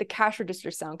off like with the cash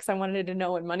register sound because I wanted to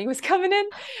know when money was coming in.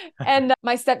 And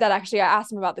my stepdad, actually, I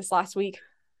asked him about this last week.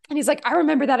 And he's like, I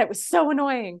remember that. It was so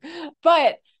annoying.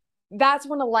 But that's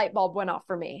when a light bulb went off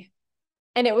for me.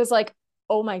 And it was like,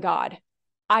 oh my God,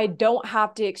 I don't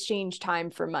have to exchange time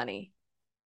for money.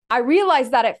 I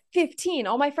realized that at 15,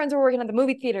 all my friends were working at the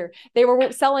movie theater. They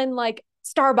were selling like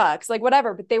Starbucks, like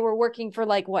whatever, but they were working for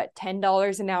like what,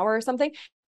 $10 an hour or something.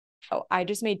 Oh, I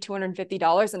just made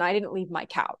 $250 and I didn't leave my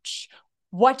couch.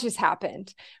 What just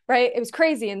happened? Right? It was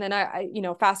crazy. And then I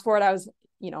fast forward, I was,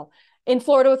 in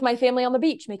Florida with my family on the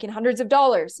beach, making hundreds of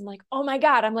dollars. I'm like, oh my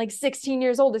God, I'm like 16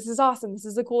 years old. This is awesome. This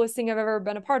is the coolest thing I've ever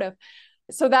been a part of.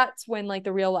 So that's when like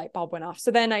the real light bulb went off. So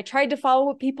then I tried to follow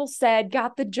what people said,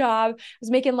 got the job,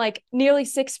 was making like nearly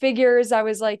six figures. I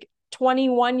was like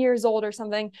 21 years old or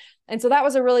something. And so that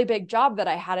was a really big job that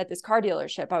I had at this car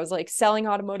dealership. I was like selling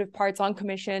automotive parts on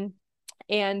commission.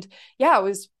 And yeah, I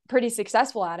was pretty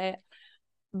successful at it.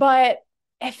 But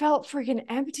it felt freaking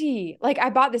empty. Like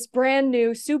I bought this brand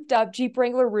new souped up Jeep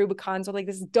Wrangler Rubicon. So like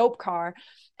this dope car.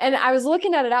 And I was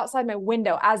looking at it outside my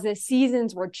window as the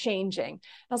seasons were changing.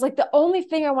 I was like, the only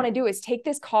thing I want to do is take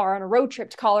this car on a road trip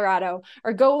to Colorado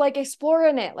or go like explore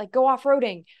in it, like go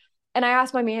off-roading. And I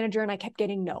asked my manager and I kept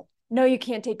getting no, you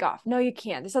can't take off. No, you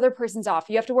can't. This other person's off.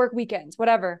 You have to work weekends,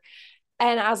 whatever.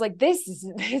 And I was like, this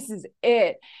is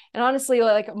it. And honestly,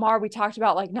 like Ammar, we talked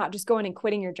about like not just going and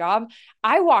quitting your job.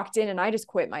 I walked in and I just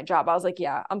quit my job. I was like,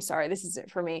 yeah, I'm sorry. This is it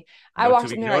for me. I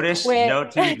walked in there, like quit. No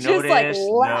 2-week just notice. like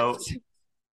left. No.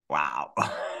 Wow.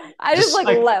 I just like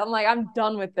left. I'm like, I'm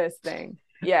done with this thing.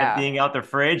 Yeah. Emptying out the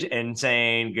fridge and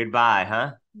saying goodbye,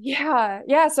 huh?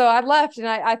 Yeah. So I left and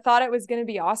I thought it was going to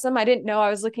be awesome. I didn't know I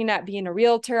was looking at being a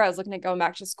realtor. I was looking at going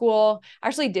back to school. I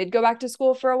actually did go back to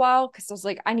school for a while because I was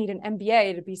like, I need an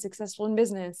MBA to be successful in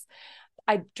business.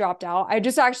 I dropped out. I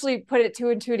just actually put it two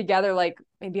and two together like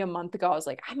maybe a month ago. I was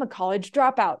like, I'm a college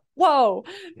dropout. Whoa,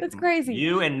 that's crazy.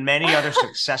 You and many other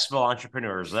successful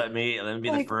entrepreneurs. Let me be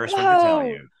like, the first whoa. one to tell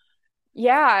you.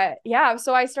 Yeah.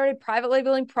 So I started private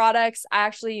labeling products.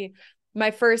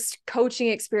 My first coaching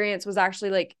experience was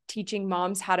actually like teaching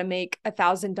moms how to make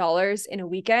 $1,000 in a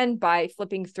weekend by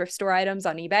flipping thrift store items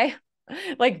on eBay.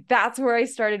 Like that's where I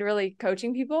started really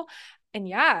coaching people. And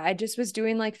yeah, I just was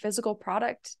doing like physical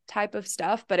product type of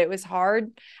stuff, but it was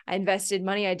hard. I invested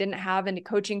money I didn't have into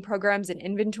coaching programs and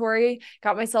inventory,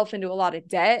 got myself into a lot of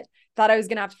debt, thought I was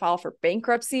going to have to file for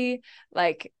bankruptcy,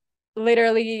 like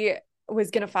literally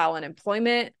was going to file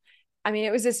unemployment. I mean,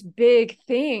 it was this big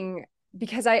thing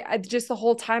because I just the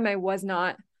whole time I was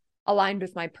not aligned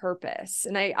with my purpose.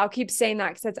 And I'll keep saying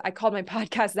that because I called my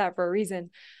podcast that for a reason.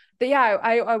 But yeah,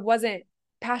 I wasn't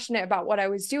passionate about what I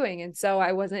was doing. And so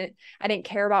I didn't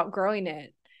care about growing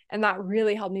it. And that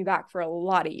really held me back for a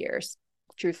lot of years,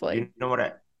 truthfully.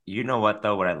 You know what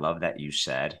though? What I love that you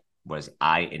said was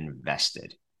I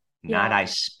invested, not I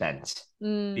spent.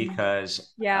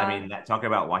 Because I mean, talking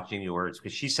about watching your words,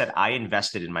 because she said I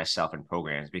invested in myself in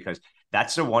programs because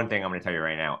That's the one thing I'm going to tell you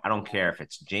right now. I don't care if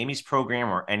it's Jamie's program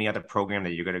or any other program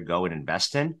that you're going to go and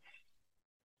invest in.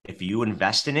 If you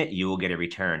invest in it, you will get a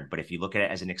return. But if you look at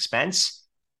it as an expense,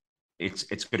 it's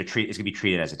gonna be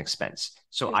treated as an expense.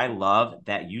 So For I sure. love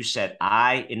that you said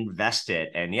I invested,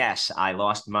 and yes, I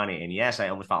lost money, and yes, I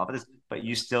almost followed for this, but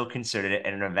you still considered it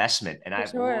an investment, and For I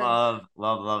sure.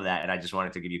 love that, and I just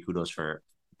wanted to give you kudos for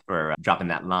dropping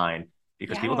that line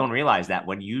because people Yeah. don't realize that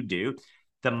when you do,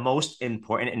 the most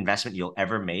important investment you'll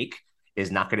ever make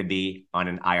is not going to be on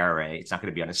an IRA. It's not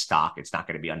going to be on a stock. It's not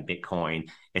going to be on Bitcoin.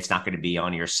 It's not going to be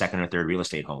on your second or third real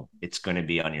estate home. It's going to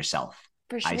be on yourself.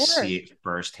 For I see sure. it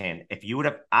firsthand. If you would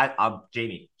have,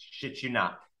 Jamie, shit you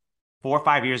not, 4 or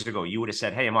 5 years ago, you would have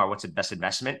said, "Hey, Ammar, what's the best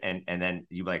investment?" And then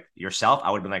you like yourself,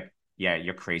 I would have been like, "Yeah,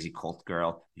 you're crazy cult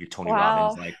girl. You're Tony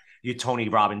Robbins, Wow. like you Tony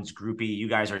Robbins groupie. You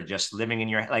guys are just living in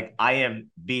your like." I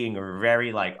am being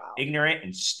very like Wow. ignorant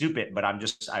and stupid, but I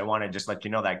want to just let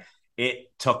you know that it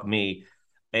took me.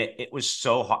 It was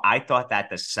so hard. I thought that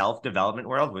the self development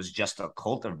world was just a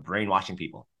cult of brainwashing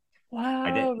people.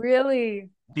 I did Wow. Really?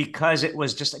 because it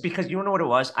was just because you don't know what it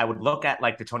was. I would look at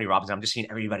like the Tony Robbins. I'm just seeing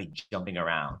everybody jumping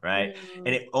around, right? And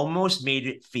Mm. it almost made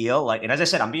it feel like. And as I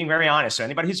said, I'm being very honest. So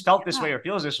anybody who's felt this Yeah. way or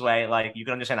feels this way, like you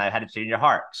can understand, I had to change your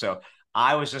heart. So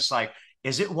I was just like,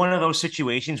 is it one of those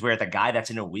situations where the guy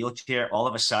that's in a wheelchair all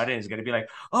of a sudden is going to be like,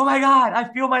 oh my God,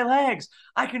 I feel my legs,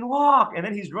 I can walk, and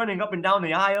then he's running up and down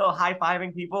the aisle, high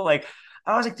fiving people, like.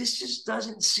 I was like, this just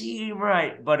doesn't seem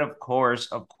right. But of course,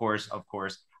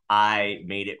 I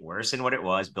made it worse than what it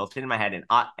was, built it in my head,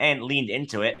 and leaned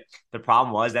into it. The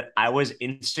problem was that I was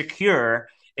insecure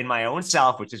in my own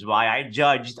self, which is why I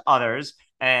judged others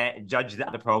and judged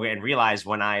the program and realized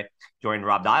when I joined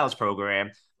Rob Dial's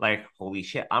program, like, holy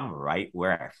shit, I'm right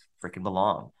where I freaking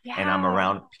belong. And I'm Yeah.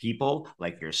 around people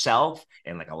like yourself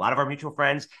and like a lot of our mutual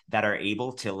friends that are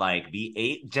able to like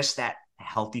be just that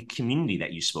healthy community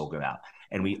that you spoke about.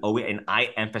 And we always, and I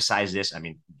emphasize this. I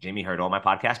mean, Jamie heard all my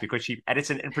podcasts because she edits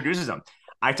and produces them.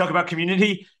 I talk about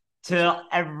community For sure. to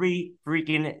every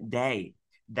freaking day.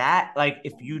 That, like,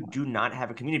 if you do not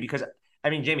have a community, because I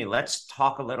mean, Jamie, let's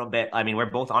talk a little bit. I mean, we're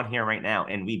both on here right now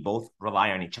and we both rely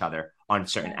on each other on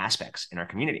certain Yeah. aspects in our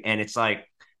community. And it's like,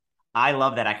 I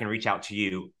love that I can reach out to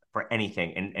you for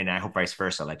anything. And I hope vice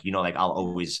versa. Like, like I'll Yeah.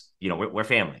 always, we're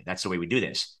family. That's the way we do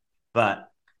this. But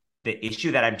the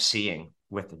issue that I'm seeing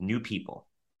with new people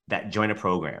that join a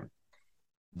program,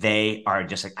 they are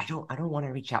just like, I don't want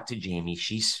to reach out to Jamie.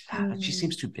 She Mm.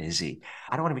 seems too busy.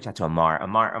 I don't want to reach out to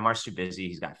Ammar's too busy.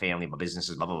 He's got family, but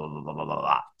businesses, blah, blah, blah, blah, blah, blah,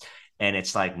 blah. And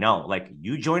it's like, no, like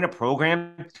you join a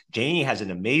program. Jamie has an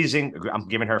amazing, I'm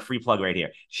giving her a free plug right here.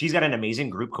 She's got an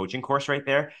amazing group coaching course right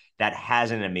there that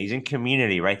has an amazing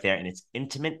community right there. And it's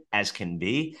intimate as can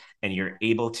be. And you're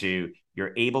able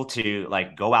to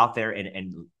like go out there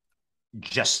and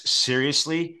just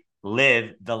seriously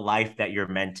live the life that you're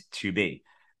meant to be.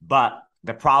 But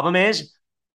the problem is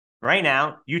right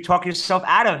now, you talk yourself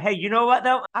out of, hey, you know what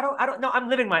though? I don't know.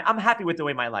 I'm happy with the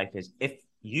way my life is. If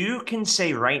you can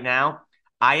say right now,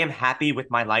 I am happy with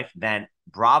my life, then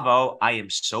bravo. I am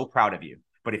so proud of you.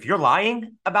 But if you're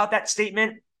lying about that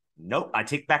statement, nope, I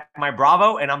take back my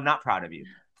bravo and I'm not proud of you.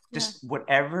 Yeah. Just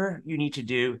whatever you need to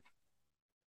do,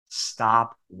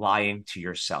 stop lying to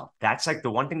yourself. That's like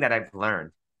the one thing that I've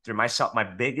learned through myself, my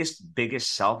biggest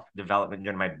self development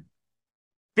journey, my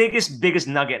biggest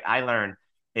nugget I learned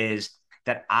is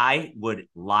that I would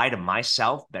lie to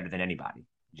myself better than anybody,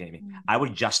 Jamie. Mm. I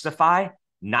would justify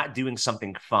not doing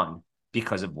something fun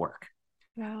because of work.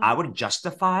 I Wow. would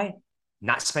justify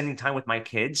not spending time with my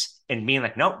kids and being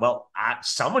like, no, well,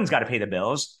 someone's got to pay the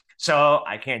bills. So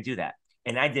I can't do that.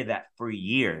 And I did that for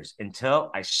years until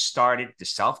I started the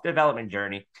self development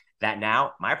journey that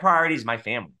now my priority is my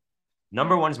family.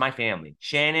 Number Yeah. one is my family,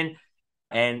 Shannon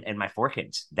and my 4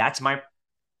 kids. That's my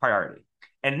priority.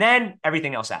 And then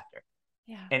everything else after.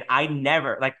 Yeah. And I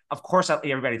never like, of course,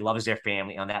 everybody loves their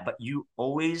family on that, but you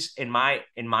always in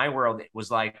my world, it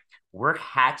was like work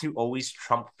had to always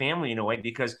trump family in a way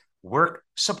because work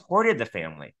supported the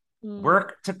family, Mm.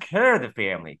 work took care of the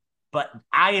family. But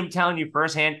I am telling you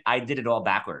firsthand, I did it all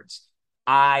backwards.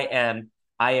 I am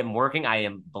I am working. I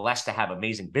am blessed to have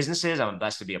amazing businesses. I'm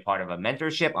blessed to be a part of a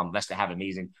mentorship. I'm blessed to have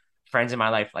amazing friends in my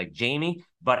life like Jamie.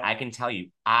 But I can tell you,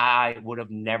 I would have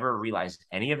never realized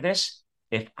any of this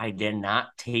if I did not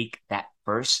take that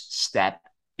first step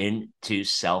into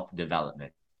self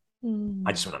development.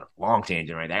 I just Mm. went on a long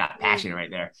tangent right there. I got passionate right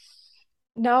there.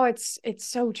 No, it's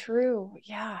so true.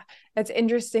 Yeah. It's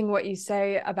interesting what you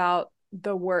say about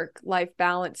the work life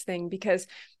balance thing because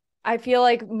I feel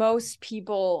like most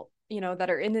people, that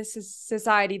are in this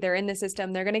society, they're in the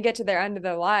system, they're going to get to their end of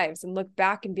their lives and look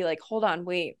back and be like, hold on,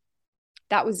 wait,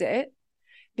 that was it?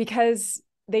 Because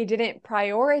they didn't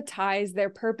prioritize their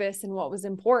purpose and what was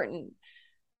important.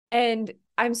 And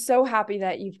I'm so happy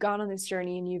that you've gone on this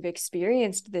journey and you've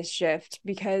experienced this shift,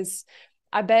 because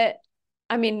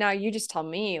now you just tell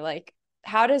me, like,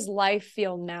 how does life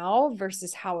feel now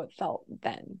versus how it felt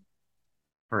then?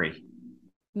 Free.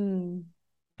 Mm.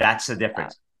 That's the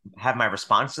difference. Have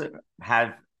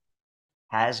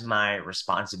has my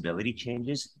responsibility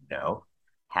changes? No.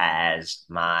 Has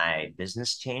my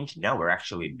business changed? No, we're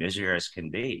actually busier as can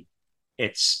be.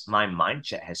 It's my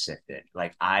mindset has shifted.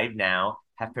 Like I now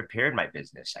have prepared my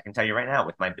business. I can tell you right now,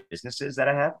 with my businesses that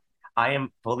I have, I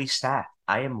am fully staffed.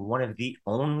 I am one of the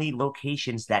only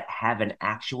locations that have an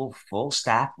actual full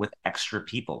staff with extra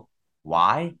people.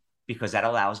 Why? Because that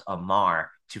allows Ammar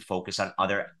to focus on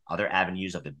other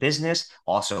avenues of the business,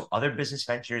 also other business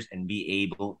ventures, and be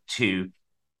able to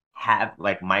have,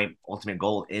 like, my ultimate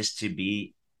goal is to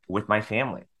be with my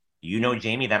family. You know,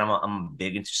 Jamie, that I'm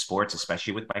big into sports,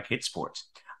 especially with my kids' sports.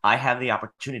 I have the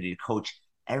opportunity to coach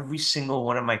every single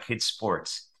one of my kids'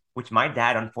 sports, which my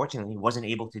dad unfortunately wasn't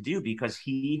able to do because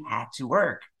he had to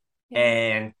work. Yeah.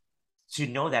 And to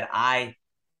know that I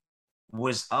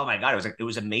was, oh my God, it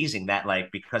was amazing that,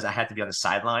 like, because I had to be on the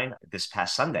sideline this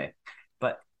past Sunday.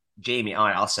 But Jamie, all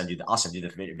right, I'll send you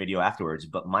the video afterwards.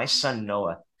 But my son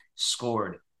Noah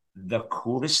scored the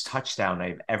coolest touchdown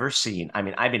I've ever seen. I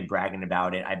mean, I've been bragging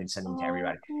about it. I've been sending it to Oh,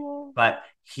 everybody. cool. But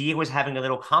he was having a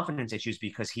little confidence issues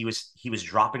because he was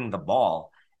dropping the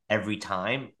ball every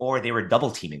time, or they were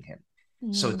double teaming him.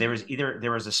 So Mm.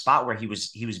 there was a spot where he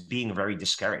was being very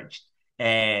discouraged.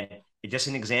 And just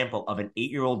an example of an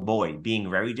 8-year-old boy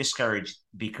being very discouraged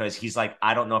because he's like,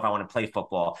 I don't know if I want to play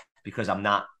football because I'm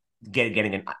not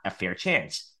getting a fair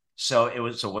chance. So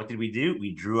what did we do?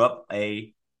 We drew up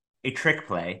a trick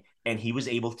play, and he was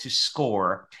able to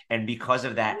score. And because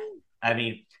of that, I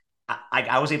mean,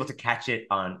 I was able to catch it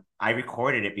on. I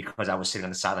recorded it because I was sitting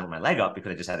on the sideline with my leg up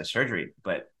because I just had a surgery.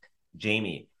 But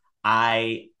Jamie,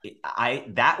 I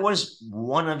that was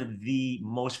one of the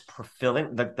most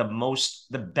fulfilling,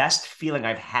 the best feeling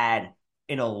I've had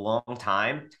in a long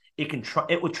time.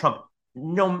 It would trump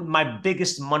no my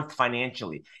biggest month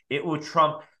financially. It would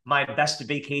trump my best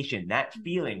vacation. That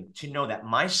feeling to know that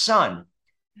my son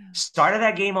started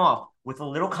that game off with a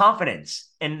little confidence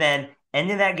and then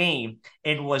ended that game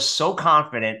and was so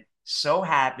confident, so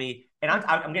happy. And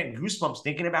I'm getting goosebumps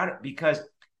thinking about it because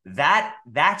that's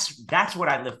what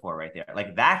I live for right there.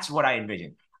 Like that's what I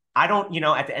envision. I don't,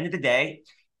 at the end of the day,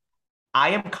 I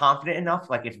am confident enough.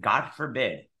 Like if God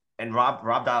forbid, and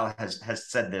Rob Dial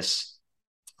has said this,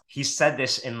 he said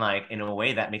this in a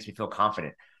way that makes me feel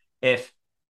confident. If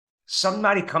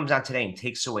somebody comes out today and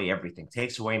takes away everything,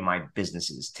 takes away my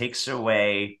businesses, takes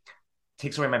away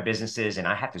my businesses, and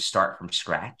I have to start from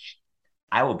scratch,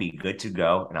 I will be good to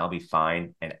go and I'll be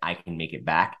fine and I can make it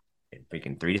back in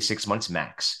freaking 3 to 6 months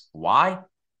max. Why?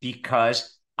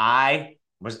 Because I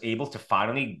was able to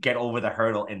finally get over the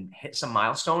hurdle and hit some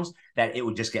milestones that it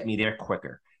would just get me there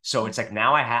quicker. So it's like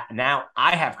now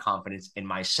I have confidence in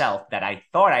myself that I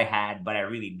thought I had, but I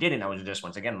really didn't. I was just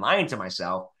once again lying to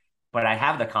myself. But I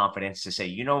have the confidence to say,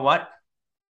 you know what?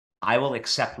 I will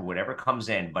accept whatever comes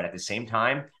in. But at the same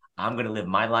time, I'm going to live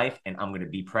my life and I'm going to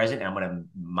be present. And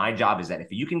my job is that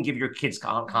if you can give your kids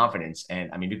confidence,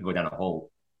 and I mean, we can go down a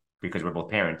hole because we're both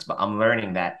parents, but I'm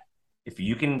learning that if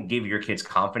you can give your kids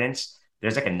confidence,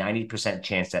 there's like a 90%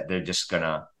 chance that they're just going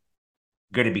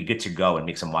to be good to go and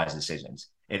make some wise decisions.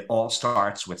 It all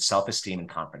starts with self-esteem and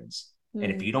confidence. And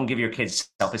if you don't give your kids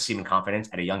self-esteem and confidence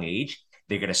at a young age,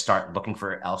 they're going to start looking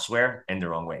for elsewhere in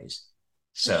their own ways.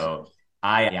 So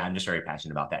I'm just very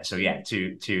passionate about that. So yeah,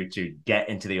 to get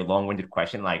into the long-winded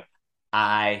question, like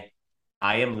I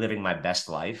am living my best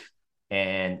life,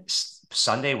 and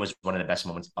Sunday was one of the best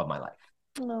moments of my life.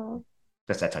 No.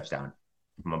 Just that touchdown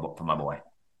from my boy.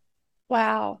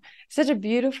 Wow. Such a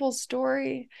beautiful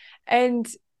story. And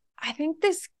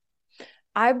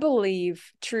I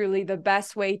believe truly the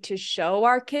best way to show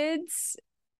our kids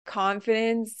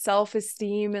confidence,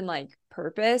 self-esteem, and like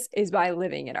purpose is by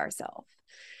living it ourselves,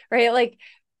 right? Like,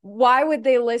 why would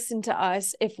they listen to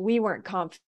us if we weren't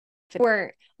confident,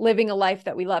 weren't living a life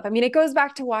that we love? I mean, it goes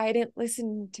back to why I didn't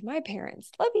listen to my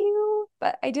parents. Love you,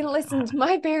 but I didn't listen to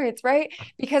my parents, right?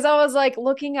 Because I was like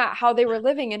looking at how they were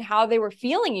living and how they were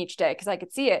feeling each day because I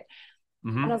could see it.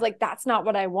 Mm-hmm. And I was like, that's not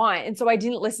what I want. And so I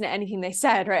didn't listen to anything they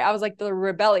said, right? I was like the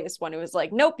rebellious one. It was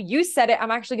like, nope, you said it. I'm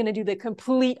actually going to do the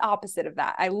complete opposite of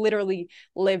that. I literally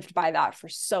lived by that for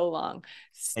so long.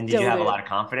 And did Still you have a do. lot of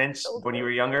confidence when you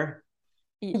were younger?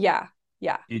 Yeah.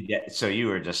 Yeah. So you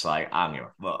were just like,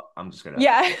 well, I'm just gonna.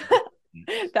 Yeah.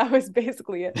 That was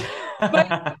basically it.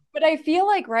 But but I feel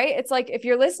like, right, it's like if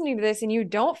you're listening to this and you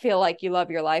don't feel like you love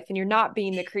your life and you're not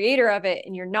being the creator of it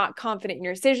and you're not confident in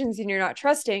your decisions and you're not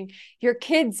trusting, your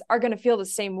kids are going to feel the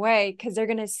same way because they're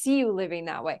going to see you living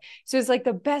that way. So it's like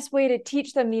the best way to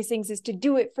teach them these things is to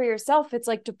do it for yourself. It's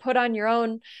like to put on your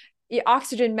own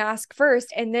oxygen mask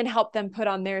first and then help them put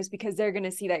on theirs because they're going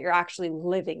to see that you're actually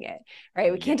living it,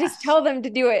 right? We can't just Yes. tell them to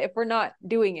do it if we're not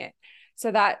doing it.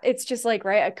 So that it's just like,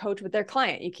 right, a coach with their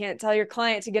client. You can't tell your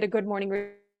client to get a good morning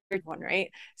one,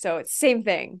 right? So it's same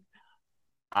thing.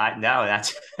 No,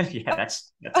 that's yeah,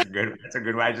 that's a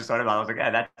good way. I just thought about it. I was like,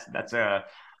 yeah, that's a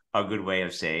good way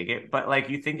of saying it. But like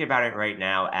you think about it right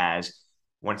now as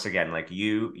once again, like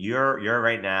you're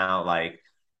right now like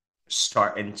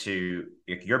starting to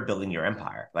like, you're building your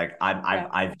empire. Like Yeah.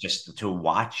 I've just to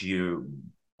watch you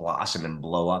blossom and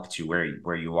blow up to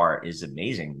where you are is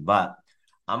amazing. But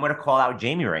I'm gonna call out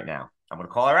Jamie right now. I'm gonna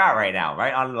call her out right now,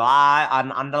 right on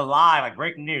the live, like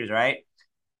breaking news, right?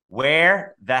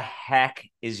 Where the heck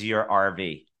is your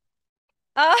RV?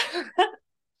 Uh,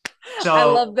 I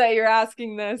So love that you're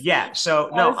asking this. yeah, so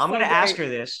That no, is I'm so gonna ask great.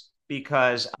 her this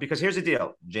because here's the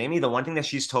deal. Jamie, the one thing that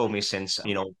she's told me since,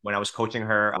 when I was coaching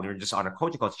her, when we were just on a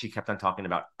coaching call, she kept on talking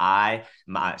about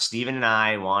Steven and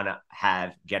I want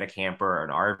to get a camper or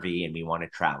an RV and we want to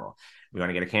travel. We want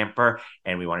to get a camper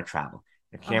and we want to travel.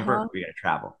 A Uh-huh. camper, we got to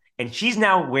travel. And she's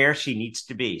now where she needs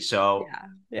to be. So Yeah.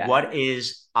 Yeah. what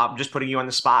is, I'm just putting you on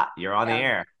the spot. You're on the Yeah.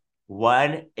 air.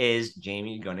 When is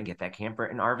Jamie going to get that camper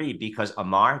and RV? Because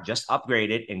Ammar just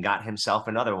upgraded and got himself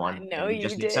another I one, know and we you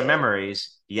just need some did.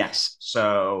 memories. Yes.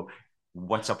 So,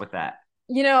 what's up with that?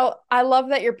 I love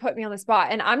that you're putting me on the spot.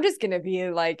 And I'm just going to be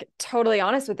like totally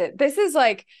honest with it. This is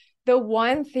like the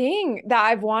one thing that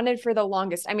I've wanted for the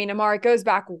longest. I mean, Ammar, it goes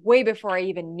back way before I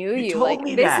even knew You you. told Like,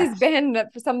 me this has that. been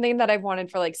something that I've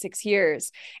wanted for like 6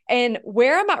 years. And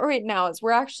where I'm at right now is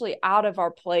we're actually out of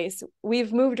our place.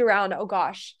 We've moved around. Oh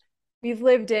gosh, we've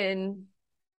lived in,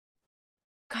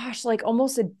 gosh, like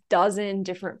almost a dozen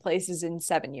different places in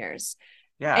 7 years.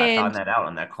 Yeah, I And found that out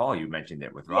on that call. You mentioned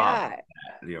it with Rob.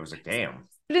 yeah, I was like, damn.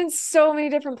 in so many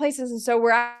different places. And so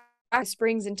we're at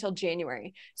springs until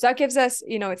January. So that gives us,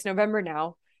 it's November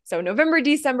now. So November,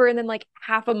 December, and then like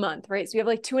half a month, right? So we have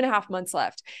like 2.5 months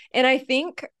left. And I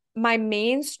think my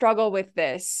main struggle with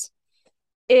this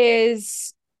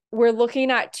is we're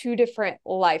looking at two different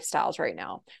lifestyles right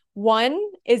now. One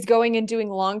is going and doing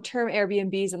long-term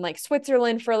Airbnbs in like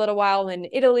Switzerland for a little while, in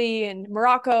Italy and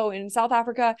Morocco and South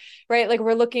Africa, right? Like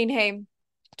we're looking, hey,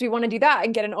 do we want to do that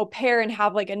and get an au pair and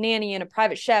have like a nanny and a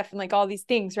private chef and like all these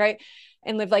things, right?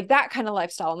 And live like that kind of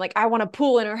lifestyle. And like, I want a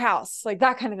pool in our house, like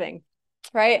that kind of thing,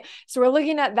 right? So we're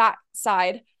looking at that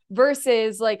side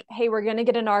versus like, hey, we're going to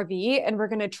get an RV and we're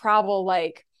going to travel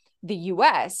like the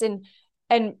US. And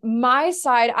my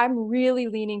side, I'm really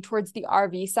leaning towards the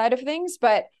RV side of things,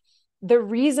 but the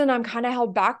reason I'm kind of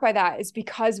held back by that is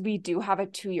because we do have a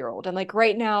 2-year-old. And like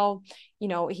right now,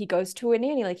 he goes to a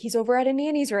nanny, like he's over at a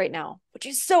nanny's right now, which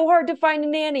is so hard to find a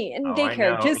nanny in Oh, I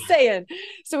daycare, know. just saying.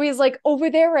 So he's like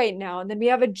over there right now. And then we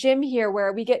have a gym here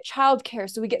where we get childcare.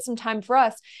 So we get some time for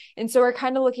us. And so we're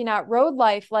kind of looking at road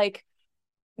life, like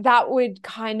that would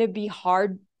kind of be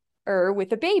hard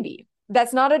with a baby.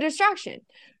 That's not a distraction.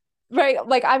 Right.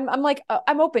 Like I'm like,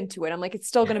 I'm open to it. I'm like, it's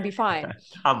still going to be fine.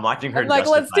 I'm watching her I'm like,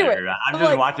 let's justify do it. it. I'm I'm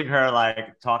just like, watching her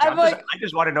like talking. I'm like, I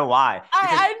just want to know why because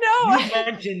I you know.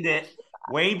 mentioned it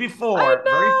way I before.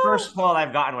 Very know. first call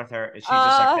I've gotten with her, is she's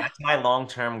just like, that's my long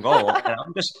term goal, and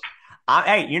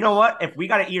hey, you know what? If we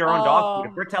got to eat our own dog food,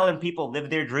 if Oh, we're telling people live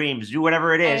their dreams, do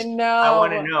whatever it I is, I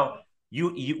want to know. know.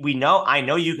 We know. I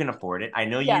know you can afford it. I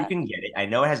know you Yeah. can get it. I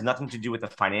know it has nothing to do with the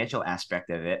financial aspect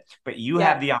of it, but you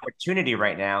have Yeah. the opportunity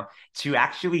right now to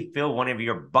actually fill one of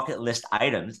your bucket list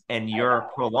items, and I you're know.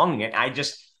 prolonging it. I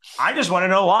just want to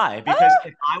know why. Because Ah,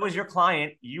 if I was your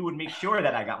client, you would make sure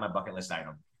that I got my bucket list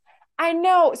item. I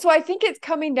know. So I think it's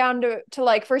coming down to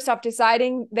like first off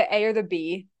deciding the A or the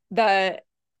B, the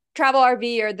travel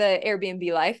RV or the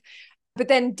Airbnb life. But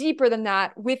then deeper than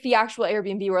that, with the actual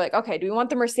Airbnb, we're like, okay, do we want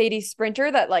the Mercedes Sprinter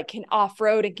that like can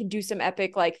off-road and can do some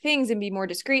epic like things and be more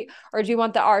discreet? Or do you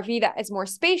want the RV that is more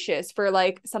spacious for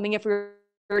like something if we're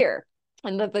here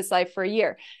and live this life for a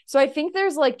year? So I think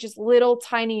there's like just little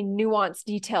tiny nuanced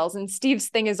details. And Steve's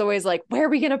thing is always like, where are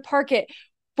we going to park it?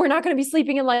 We're not going to be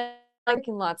sleeping in like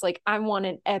parking lots. Like I want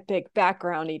an epic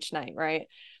background each night, right?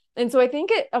 And so I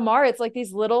think Ammar, it's like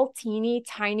these little teeny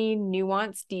tiny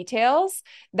nuanced details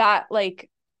that like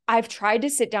I've tried to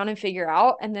sit down and figure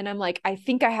out. And then I'm like, I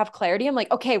think I have clarity. I'm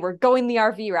like, okay, we're going the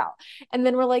RV route. And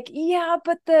then we're like, yeah,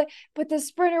 but the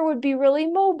Sprinter would be really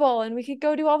mobile and we could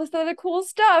go do all this other cool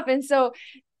stuff. And so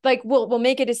like we'll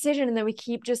make a decision and then we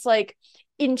keep just like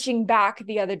inching back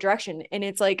the other direction. And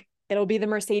it's like, it'll be the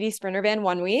Mercedes Sprinter van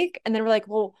one week. And then we're like,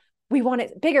 well, we want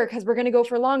it bigger because we're going to go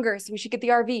for longer. So we should get the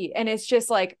RV. And it's just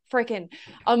like freaking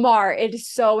Ammar. It is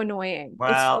so annoying. It's so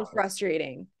Well,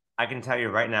 frustrating. I can tell you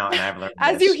right now, and I've learned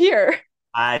As you this. hear.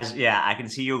 Yeah, I can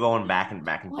see you going back and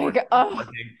forth. Like, oh,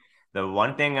 The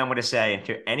one thing I'm going to say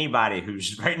to anybody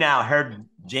who's right now heard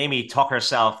Jamie talk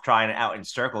herself trying it out in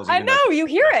circles, I even though know she you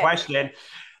answered hear my it. question,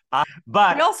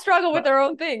 We all struggle with but our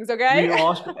own things. Okay. we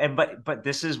all, and but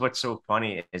this is what's so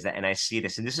funny is that, and I see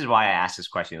this, and this is why I asked this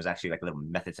question. It was actually like a little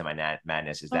method to my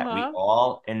madness. Is that we Uh-huh.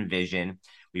 all envision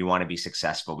we want to be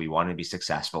successful, we want to be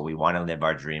successful, we want to live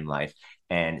our dream life,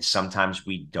 and sometimes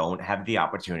we don't have the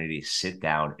opportunity to sit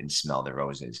down and smell the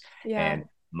roses. Yeah. And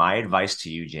my advice to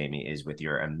you, Jamie, is with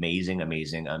your amazing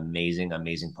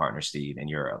partner, Steve, and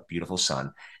your beautiful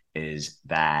son, is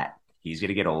that he's going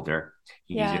to get older.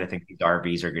 He's going Yeah. to think these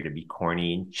RVs are going to be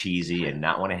corny and cheesy and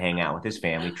not want to hang out with his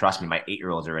family. Trust me, my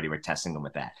 8-year-olds already were testing him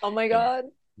with that. Oh my And God.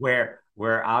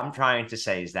 where I'm trying to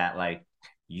say is that like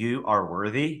you are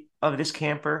worthy of this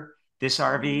camper, this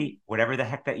RV, whatever the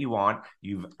heck that you want.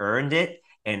 You've earned it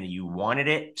and you wanted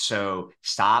it. So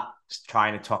stop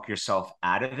trying to talk yourself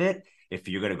out of it. If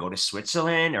you're going to go to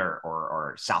Switzerland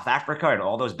or South Africa and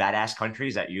all those badass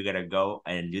countries that you're going to go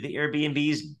and do the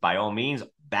Airbnbs, by all means,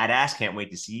 badass. Can't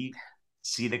wait to see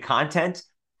the content.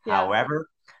 Yeah. However,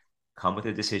 come with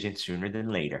a decision sooner than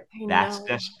later. I That's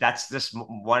know. just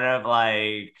one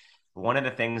of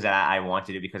the things that I want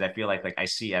to do because I feel like I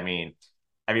see. I mean,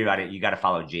 everybody, you got to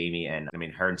follow Jamie, and I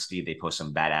mean her and Steve. They post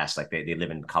some badass. Like they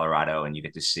live in Colorado, and you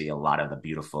get to see a lot of the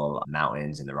beautiful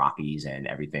mountains and the Rockies and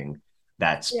everything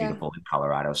that's Yeah. beautiful in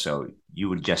Colorado. So you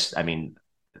would just, I mean,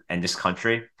 and this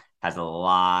country has a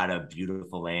lot of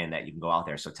beautiful land that you can go out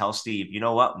there. So tell Steve, you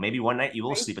know what? Maybe one night you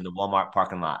will Right. sleep in the Walmart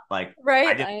parking lot. Like I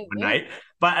Right. did one night,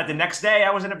 but the next day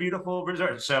I was in a beautiful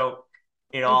resort. So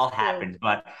it It's all true. happened.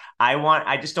 But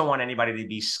I just don't want anybody to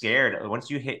be scared. Once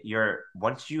you hit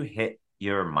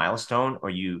your milestone or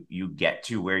you get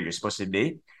to where you're supposed to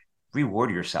be,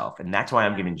 reward yourself. And that's why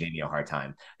I'm Yeah. giving Jamie a hard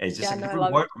time. It's just Yeah. No, like I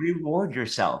love it. reward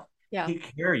yourself. Yeah.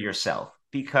 Take care of yourself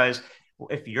because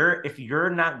if you're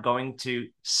not going to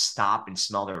stop and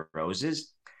smell the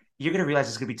roses, you're gonna realize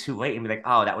it's gonna be too late and be like,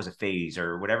 oh, that was a phase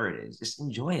or whatever it is. Just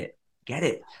enjoy it. Get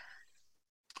it.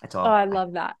 That's Oh, all. I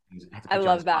love that. I have to I put you on the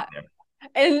love spot that.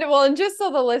 And well, and just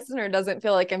so the listener doesn't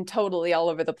feel like I'm totally all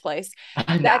over the place. there.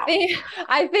 I No. think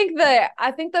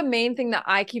I think the main thing that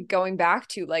I keep going back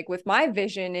to, like with my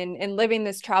vision and living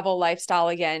this travel lifestyle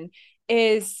again,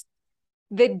 is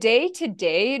the day to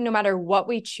day, no matter what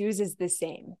we choose, is the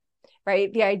same.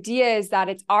 Right. The idea is that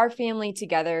it's our family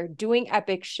together doing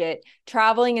epic shit,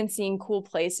 traveling and seeing cool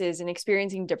places and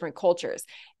experiencing different cultures.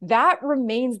 That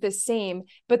remains the same,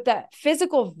 but the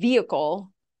physical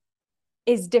vehicle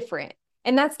is different.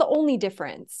 And that's the only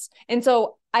difference. And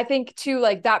so I think too,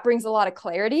 like that brings a lot of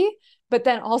clarity, but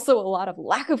then also a lot of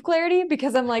lack of clarity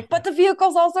because I'm like, but the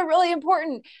vehicle's also really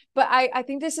important. But I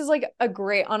think this is like a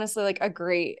great, honestly, like a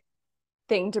great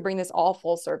thing to bring this all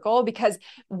full circle because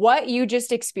what you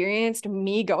just experienced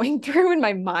me going through in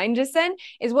my mind just then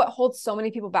is what holds so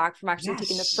many people back from actually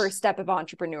taking the Yes. first step of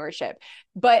entrepreneurship.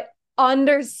 But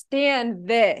understand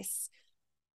this,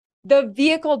 the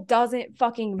vehicle doesn't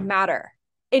fucking matter.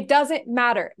 It doesn't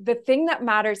matter. The thing that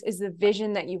matters is the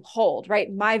vision that you hold,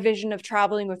 right? My vision of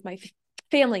traveling with my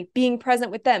family, being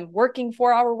present with them, working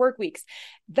 4-hour work weeks,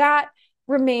 that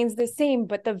remains the same,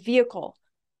 but the vehicle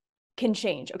can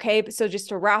change. Okay. So just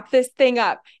to wrap this thing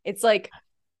up, it's like,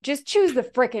 just choose the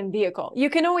freaking vehicle. You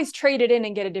can always trade it in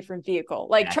and get a different vehicle.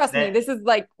 Like, That's trust me, it. this is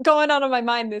like going on in my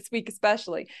mind this week,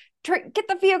 especially. Get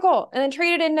the vehicle and then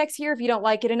trade it in next year if you don't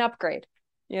like it and upgrade,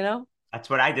 you know? That's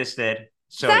what I just did.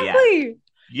 So yeah. Exactly. Perfect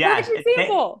Yes.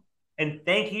 example. And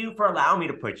thank you for allowing me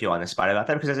to put you on the spot about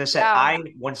that because as I said, Yeah.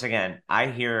 once again I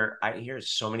hear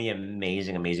so many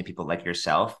amazing people like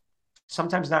yourself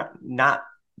sometimes not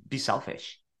be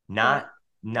selfish, Yeah.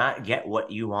 not get what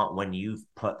you want when you've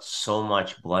put so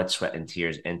much blood, sweat, and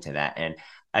tears into that. And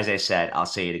as I said, I'll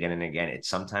say it again and again, it's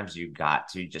sometimes you got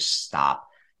to just stop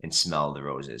and smell the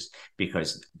roses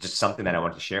because just something that I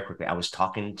want to share quickly. I was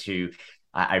talking to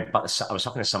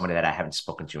somebody that I haven't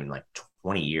spoken to in like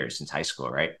 20 years since high school,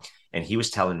 right? And he was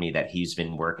telling me that he's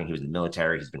been working, he was in the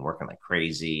military, he's been working like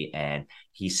crazy. And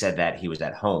he said that he was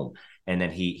at home. And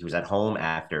then he was at home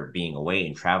after being away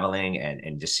and traveling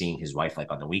and just seeing his wife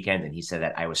like on the weekend. And he said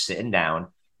that I was sitting down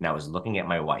and I was looking at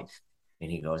my wife, and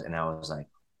he goes, and I was like,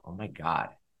 oh my God,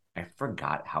 I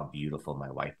forgot how beautiful my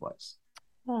wife was.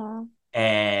 Aw.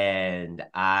 And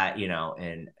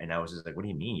and I was just like, what do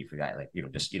you mean you forgot? Like,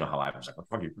 just how I was like,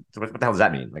 what the hell does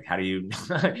that mean? Like, how do you?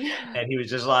 And he was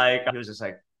just like,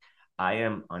 I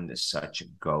am on such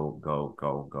go, go,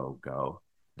 go, go, go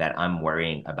that I'm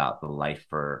worrying about the life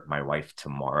for my wife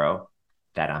tomorrow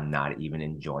that I'm not even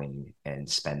enjoying and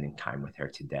spending time with her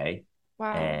today.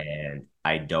 Wow. And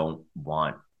I don't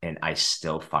want, and I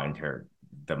still find her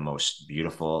the most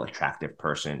beautiful, attractive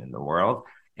person in the world.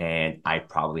 And I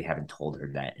probably haven't told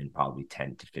her that in probably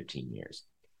 10 to 15 years.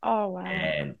 Oh,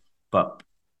 wow. But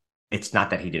it's not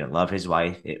that he didn't love his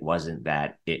wife. It wasn't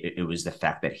that. It was the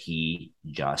fact that he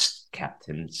just kept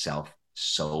himself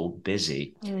so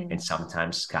busy, and Mm.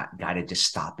 sometimes got to just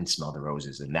stop and smell the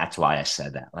roses. And that's why I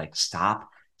said that. Like, stop,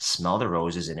 smell the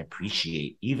roses, and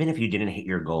appreciate. Even if you didn't hit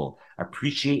your goal,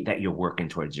 appreciate that you're working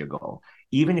towards your goal.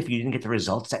 Even if you didn't get the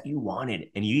results that you wanted,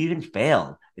 and you even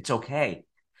failed, it's okay.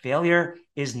 Failure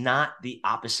is not the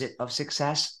opposite of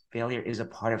success. Failure is a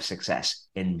part of success,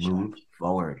 and Sure. move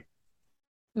forward.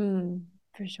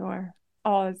 For sure.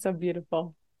 Oh, it's so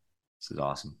beautiful. This is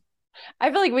awesome.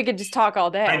 I feel like we could just talk all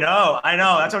I day. know, I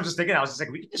know. That's what I was just thinking. I was just like,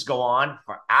 we could just go on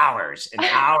for hours and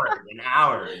hours and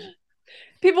hours.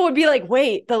 People would be like,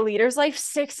 wait, the Leader's Life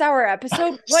 6-hour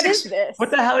episode? What is Six. this? What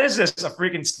the hell is this? A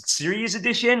freaking series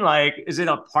edition? Like, is it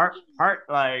a part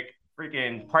like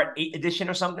freaking part 8 edition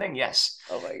or something? Yes.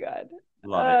 Oh my God.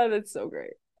 Love it. That's so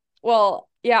great. Well,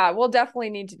 yeah, we'll definitely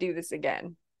need to do this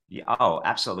again. Yeah. Oh,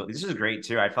 absolutely. This is great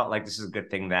too. I felt like this is a good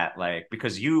thing that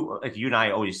because you and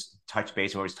I always touch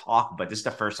base and always talk, but this is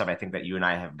the first time I think that you and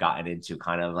I have gotten into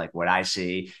kind of like what I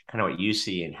see, kind of what you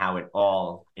see, and how it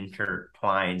all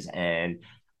intertwines, and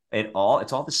it's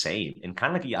all the same. And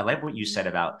kind of like, I like what you said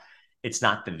about it's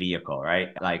not the vehicle, right?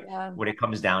 Like, Yeah, what it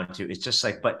comes down to, it's just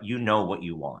like, but you know what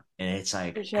you want. And it's for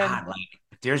like, sure. God, like,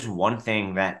 if there's one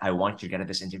thing that I want you to get at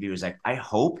this interview is like, I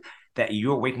hope that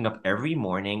you're waking up every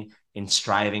morning and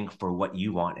striving for what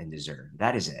you want and deserve.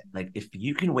 That is it. Like, if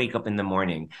you can wake up in the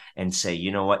morning and say,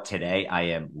 you know what, today I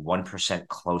am 1%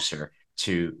 closer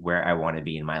to where I want to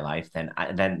be in my life, then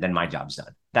my job's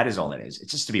done. That is all it is.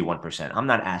 It's just to be 1%. I'm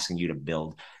not asking you to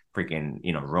build freaking,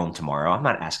 Rome tomorrow. I'm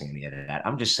not asking any of that.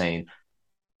 I'm just saying,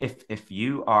 if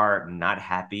you are not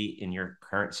happy in your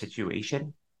current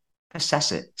situation,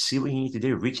 assess it, see what you need to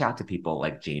do, reach out to people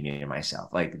like Jamie and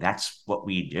myself. Like, that's what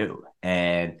we do.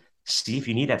 And see if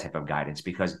you need that type of guidance,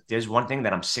 because there's one thing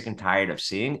that I'm sick and tired of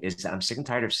seeing is that I'm sick and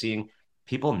tired of seeing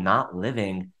people not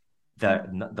living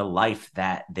the life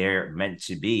that they're meant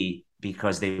to be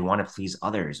because they want to please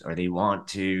others, or they want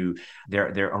to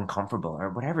they're uncomfortable, or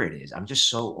whatever it is. I'm just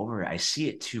so over it. I see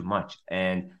it too much.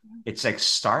 And it's like,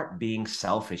 start being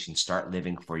selfish and start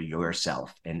living for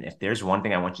yourself. And if there's one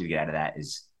thing I want you to get out of that,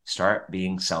 is start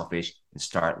being selfish and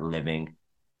start living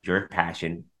your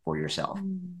passion for yourself.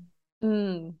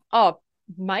 Oh,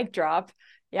 mic drop.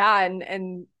 Yeah,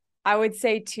 and I would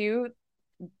say too,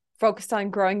 focus on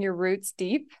growing your roots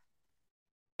deep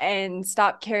and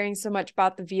stop caring so much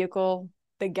about the vehicle,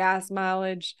 the gas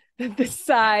mileage, the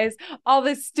size, all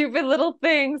the stupid little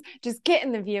things. Just get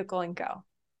in the vehicle and go.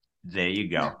 There you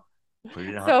go. So, Put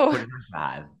it on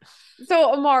 5.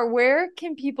 so Ammar, where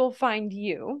can people find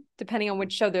you, depending on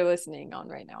which show they're listening on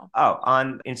right now? Oh,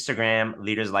 on Instagram,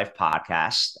 Leaders Life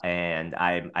Podcast. And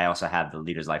I also have the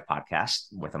Leaders Life Podcast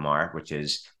with Ammar, which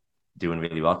is doing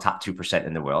really well, top 2%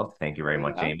 in the world. Thank you very There you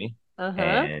much, go. Jamie. Uh-huh.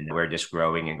 And we're just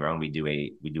growing and growing. We do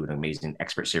an amazing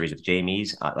expert series with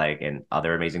Jamie's, and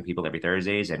other amazing people every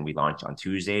Thursdays, and we launch on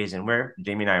Tuesdays. And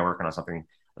Jamie and I are working on something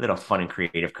a little fun and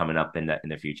creative coming up in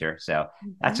the future. So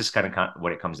that's just kind of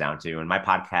what it comes down to. And my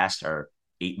podcasts are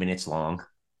 8 minutes long,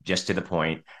 just to the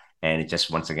point. And it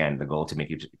just, once again, the goal to make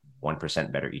you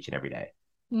 1% better each and every day.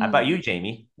 How about you,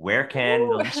 Jamie? Where can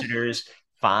the listeners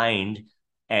find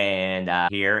and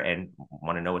hear and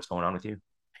want to know what's going on with you?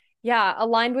 Yeah,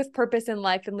 Aligned with Purpose in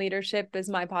Life and Leadership is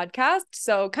my podcast.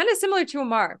 So kind of similar to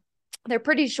Ammar. They're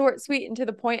pretty short, sweet, and to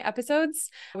the point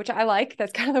episodes, which I like.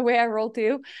 That's kind of the way I roll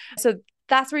too. So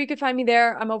that's where you could find me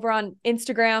there. I'm over on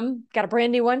Instagram, got a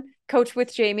brand new one, Coach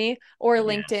with Jamie, or Yes.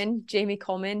 LinkedIn, Jamie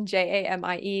Kullman,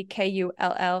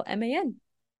 JamiekullMan.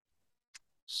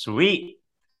 Sweet.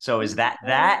 So is that?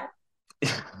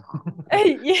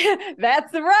 Yeah,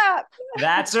 that's the wrap.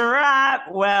 That's a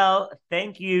wrap. Well,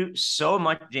 thank you so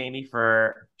much, Jamie,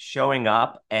 for showing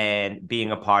up and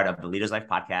being a part of the Leaders Life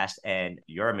podcast and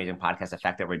your amazing podcast. The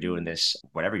fact that we're doing this,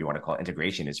 whatever you want to call it,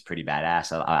 integration, is pretty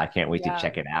badass. I can't wait to Yeah.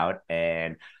 check it out.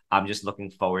 And I'm just looking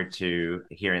forward to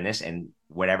hearing this, and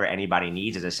whatever anybody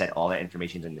needs. As I said, all that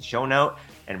information is in the show note.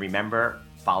 And remember,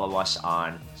 follow us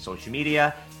on social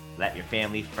media. Let your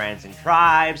family, friends, and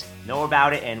tribes know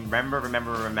about it. And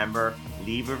remember,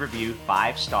 leave a review.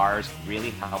 5 stars really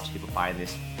helps people find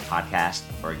this podcast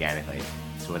organically.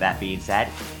 So with that being said,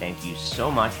 thank you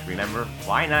so much. Remember,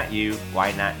 why not you?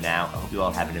 Why not now? I hope you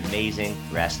all have an amazing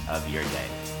rest of your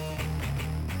day.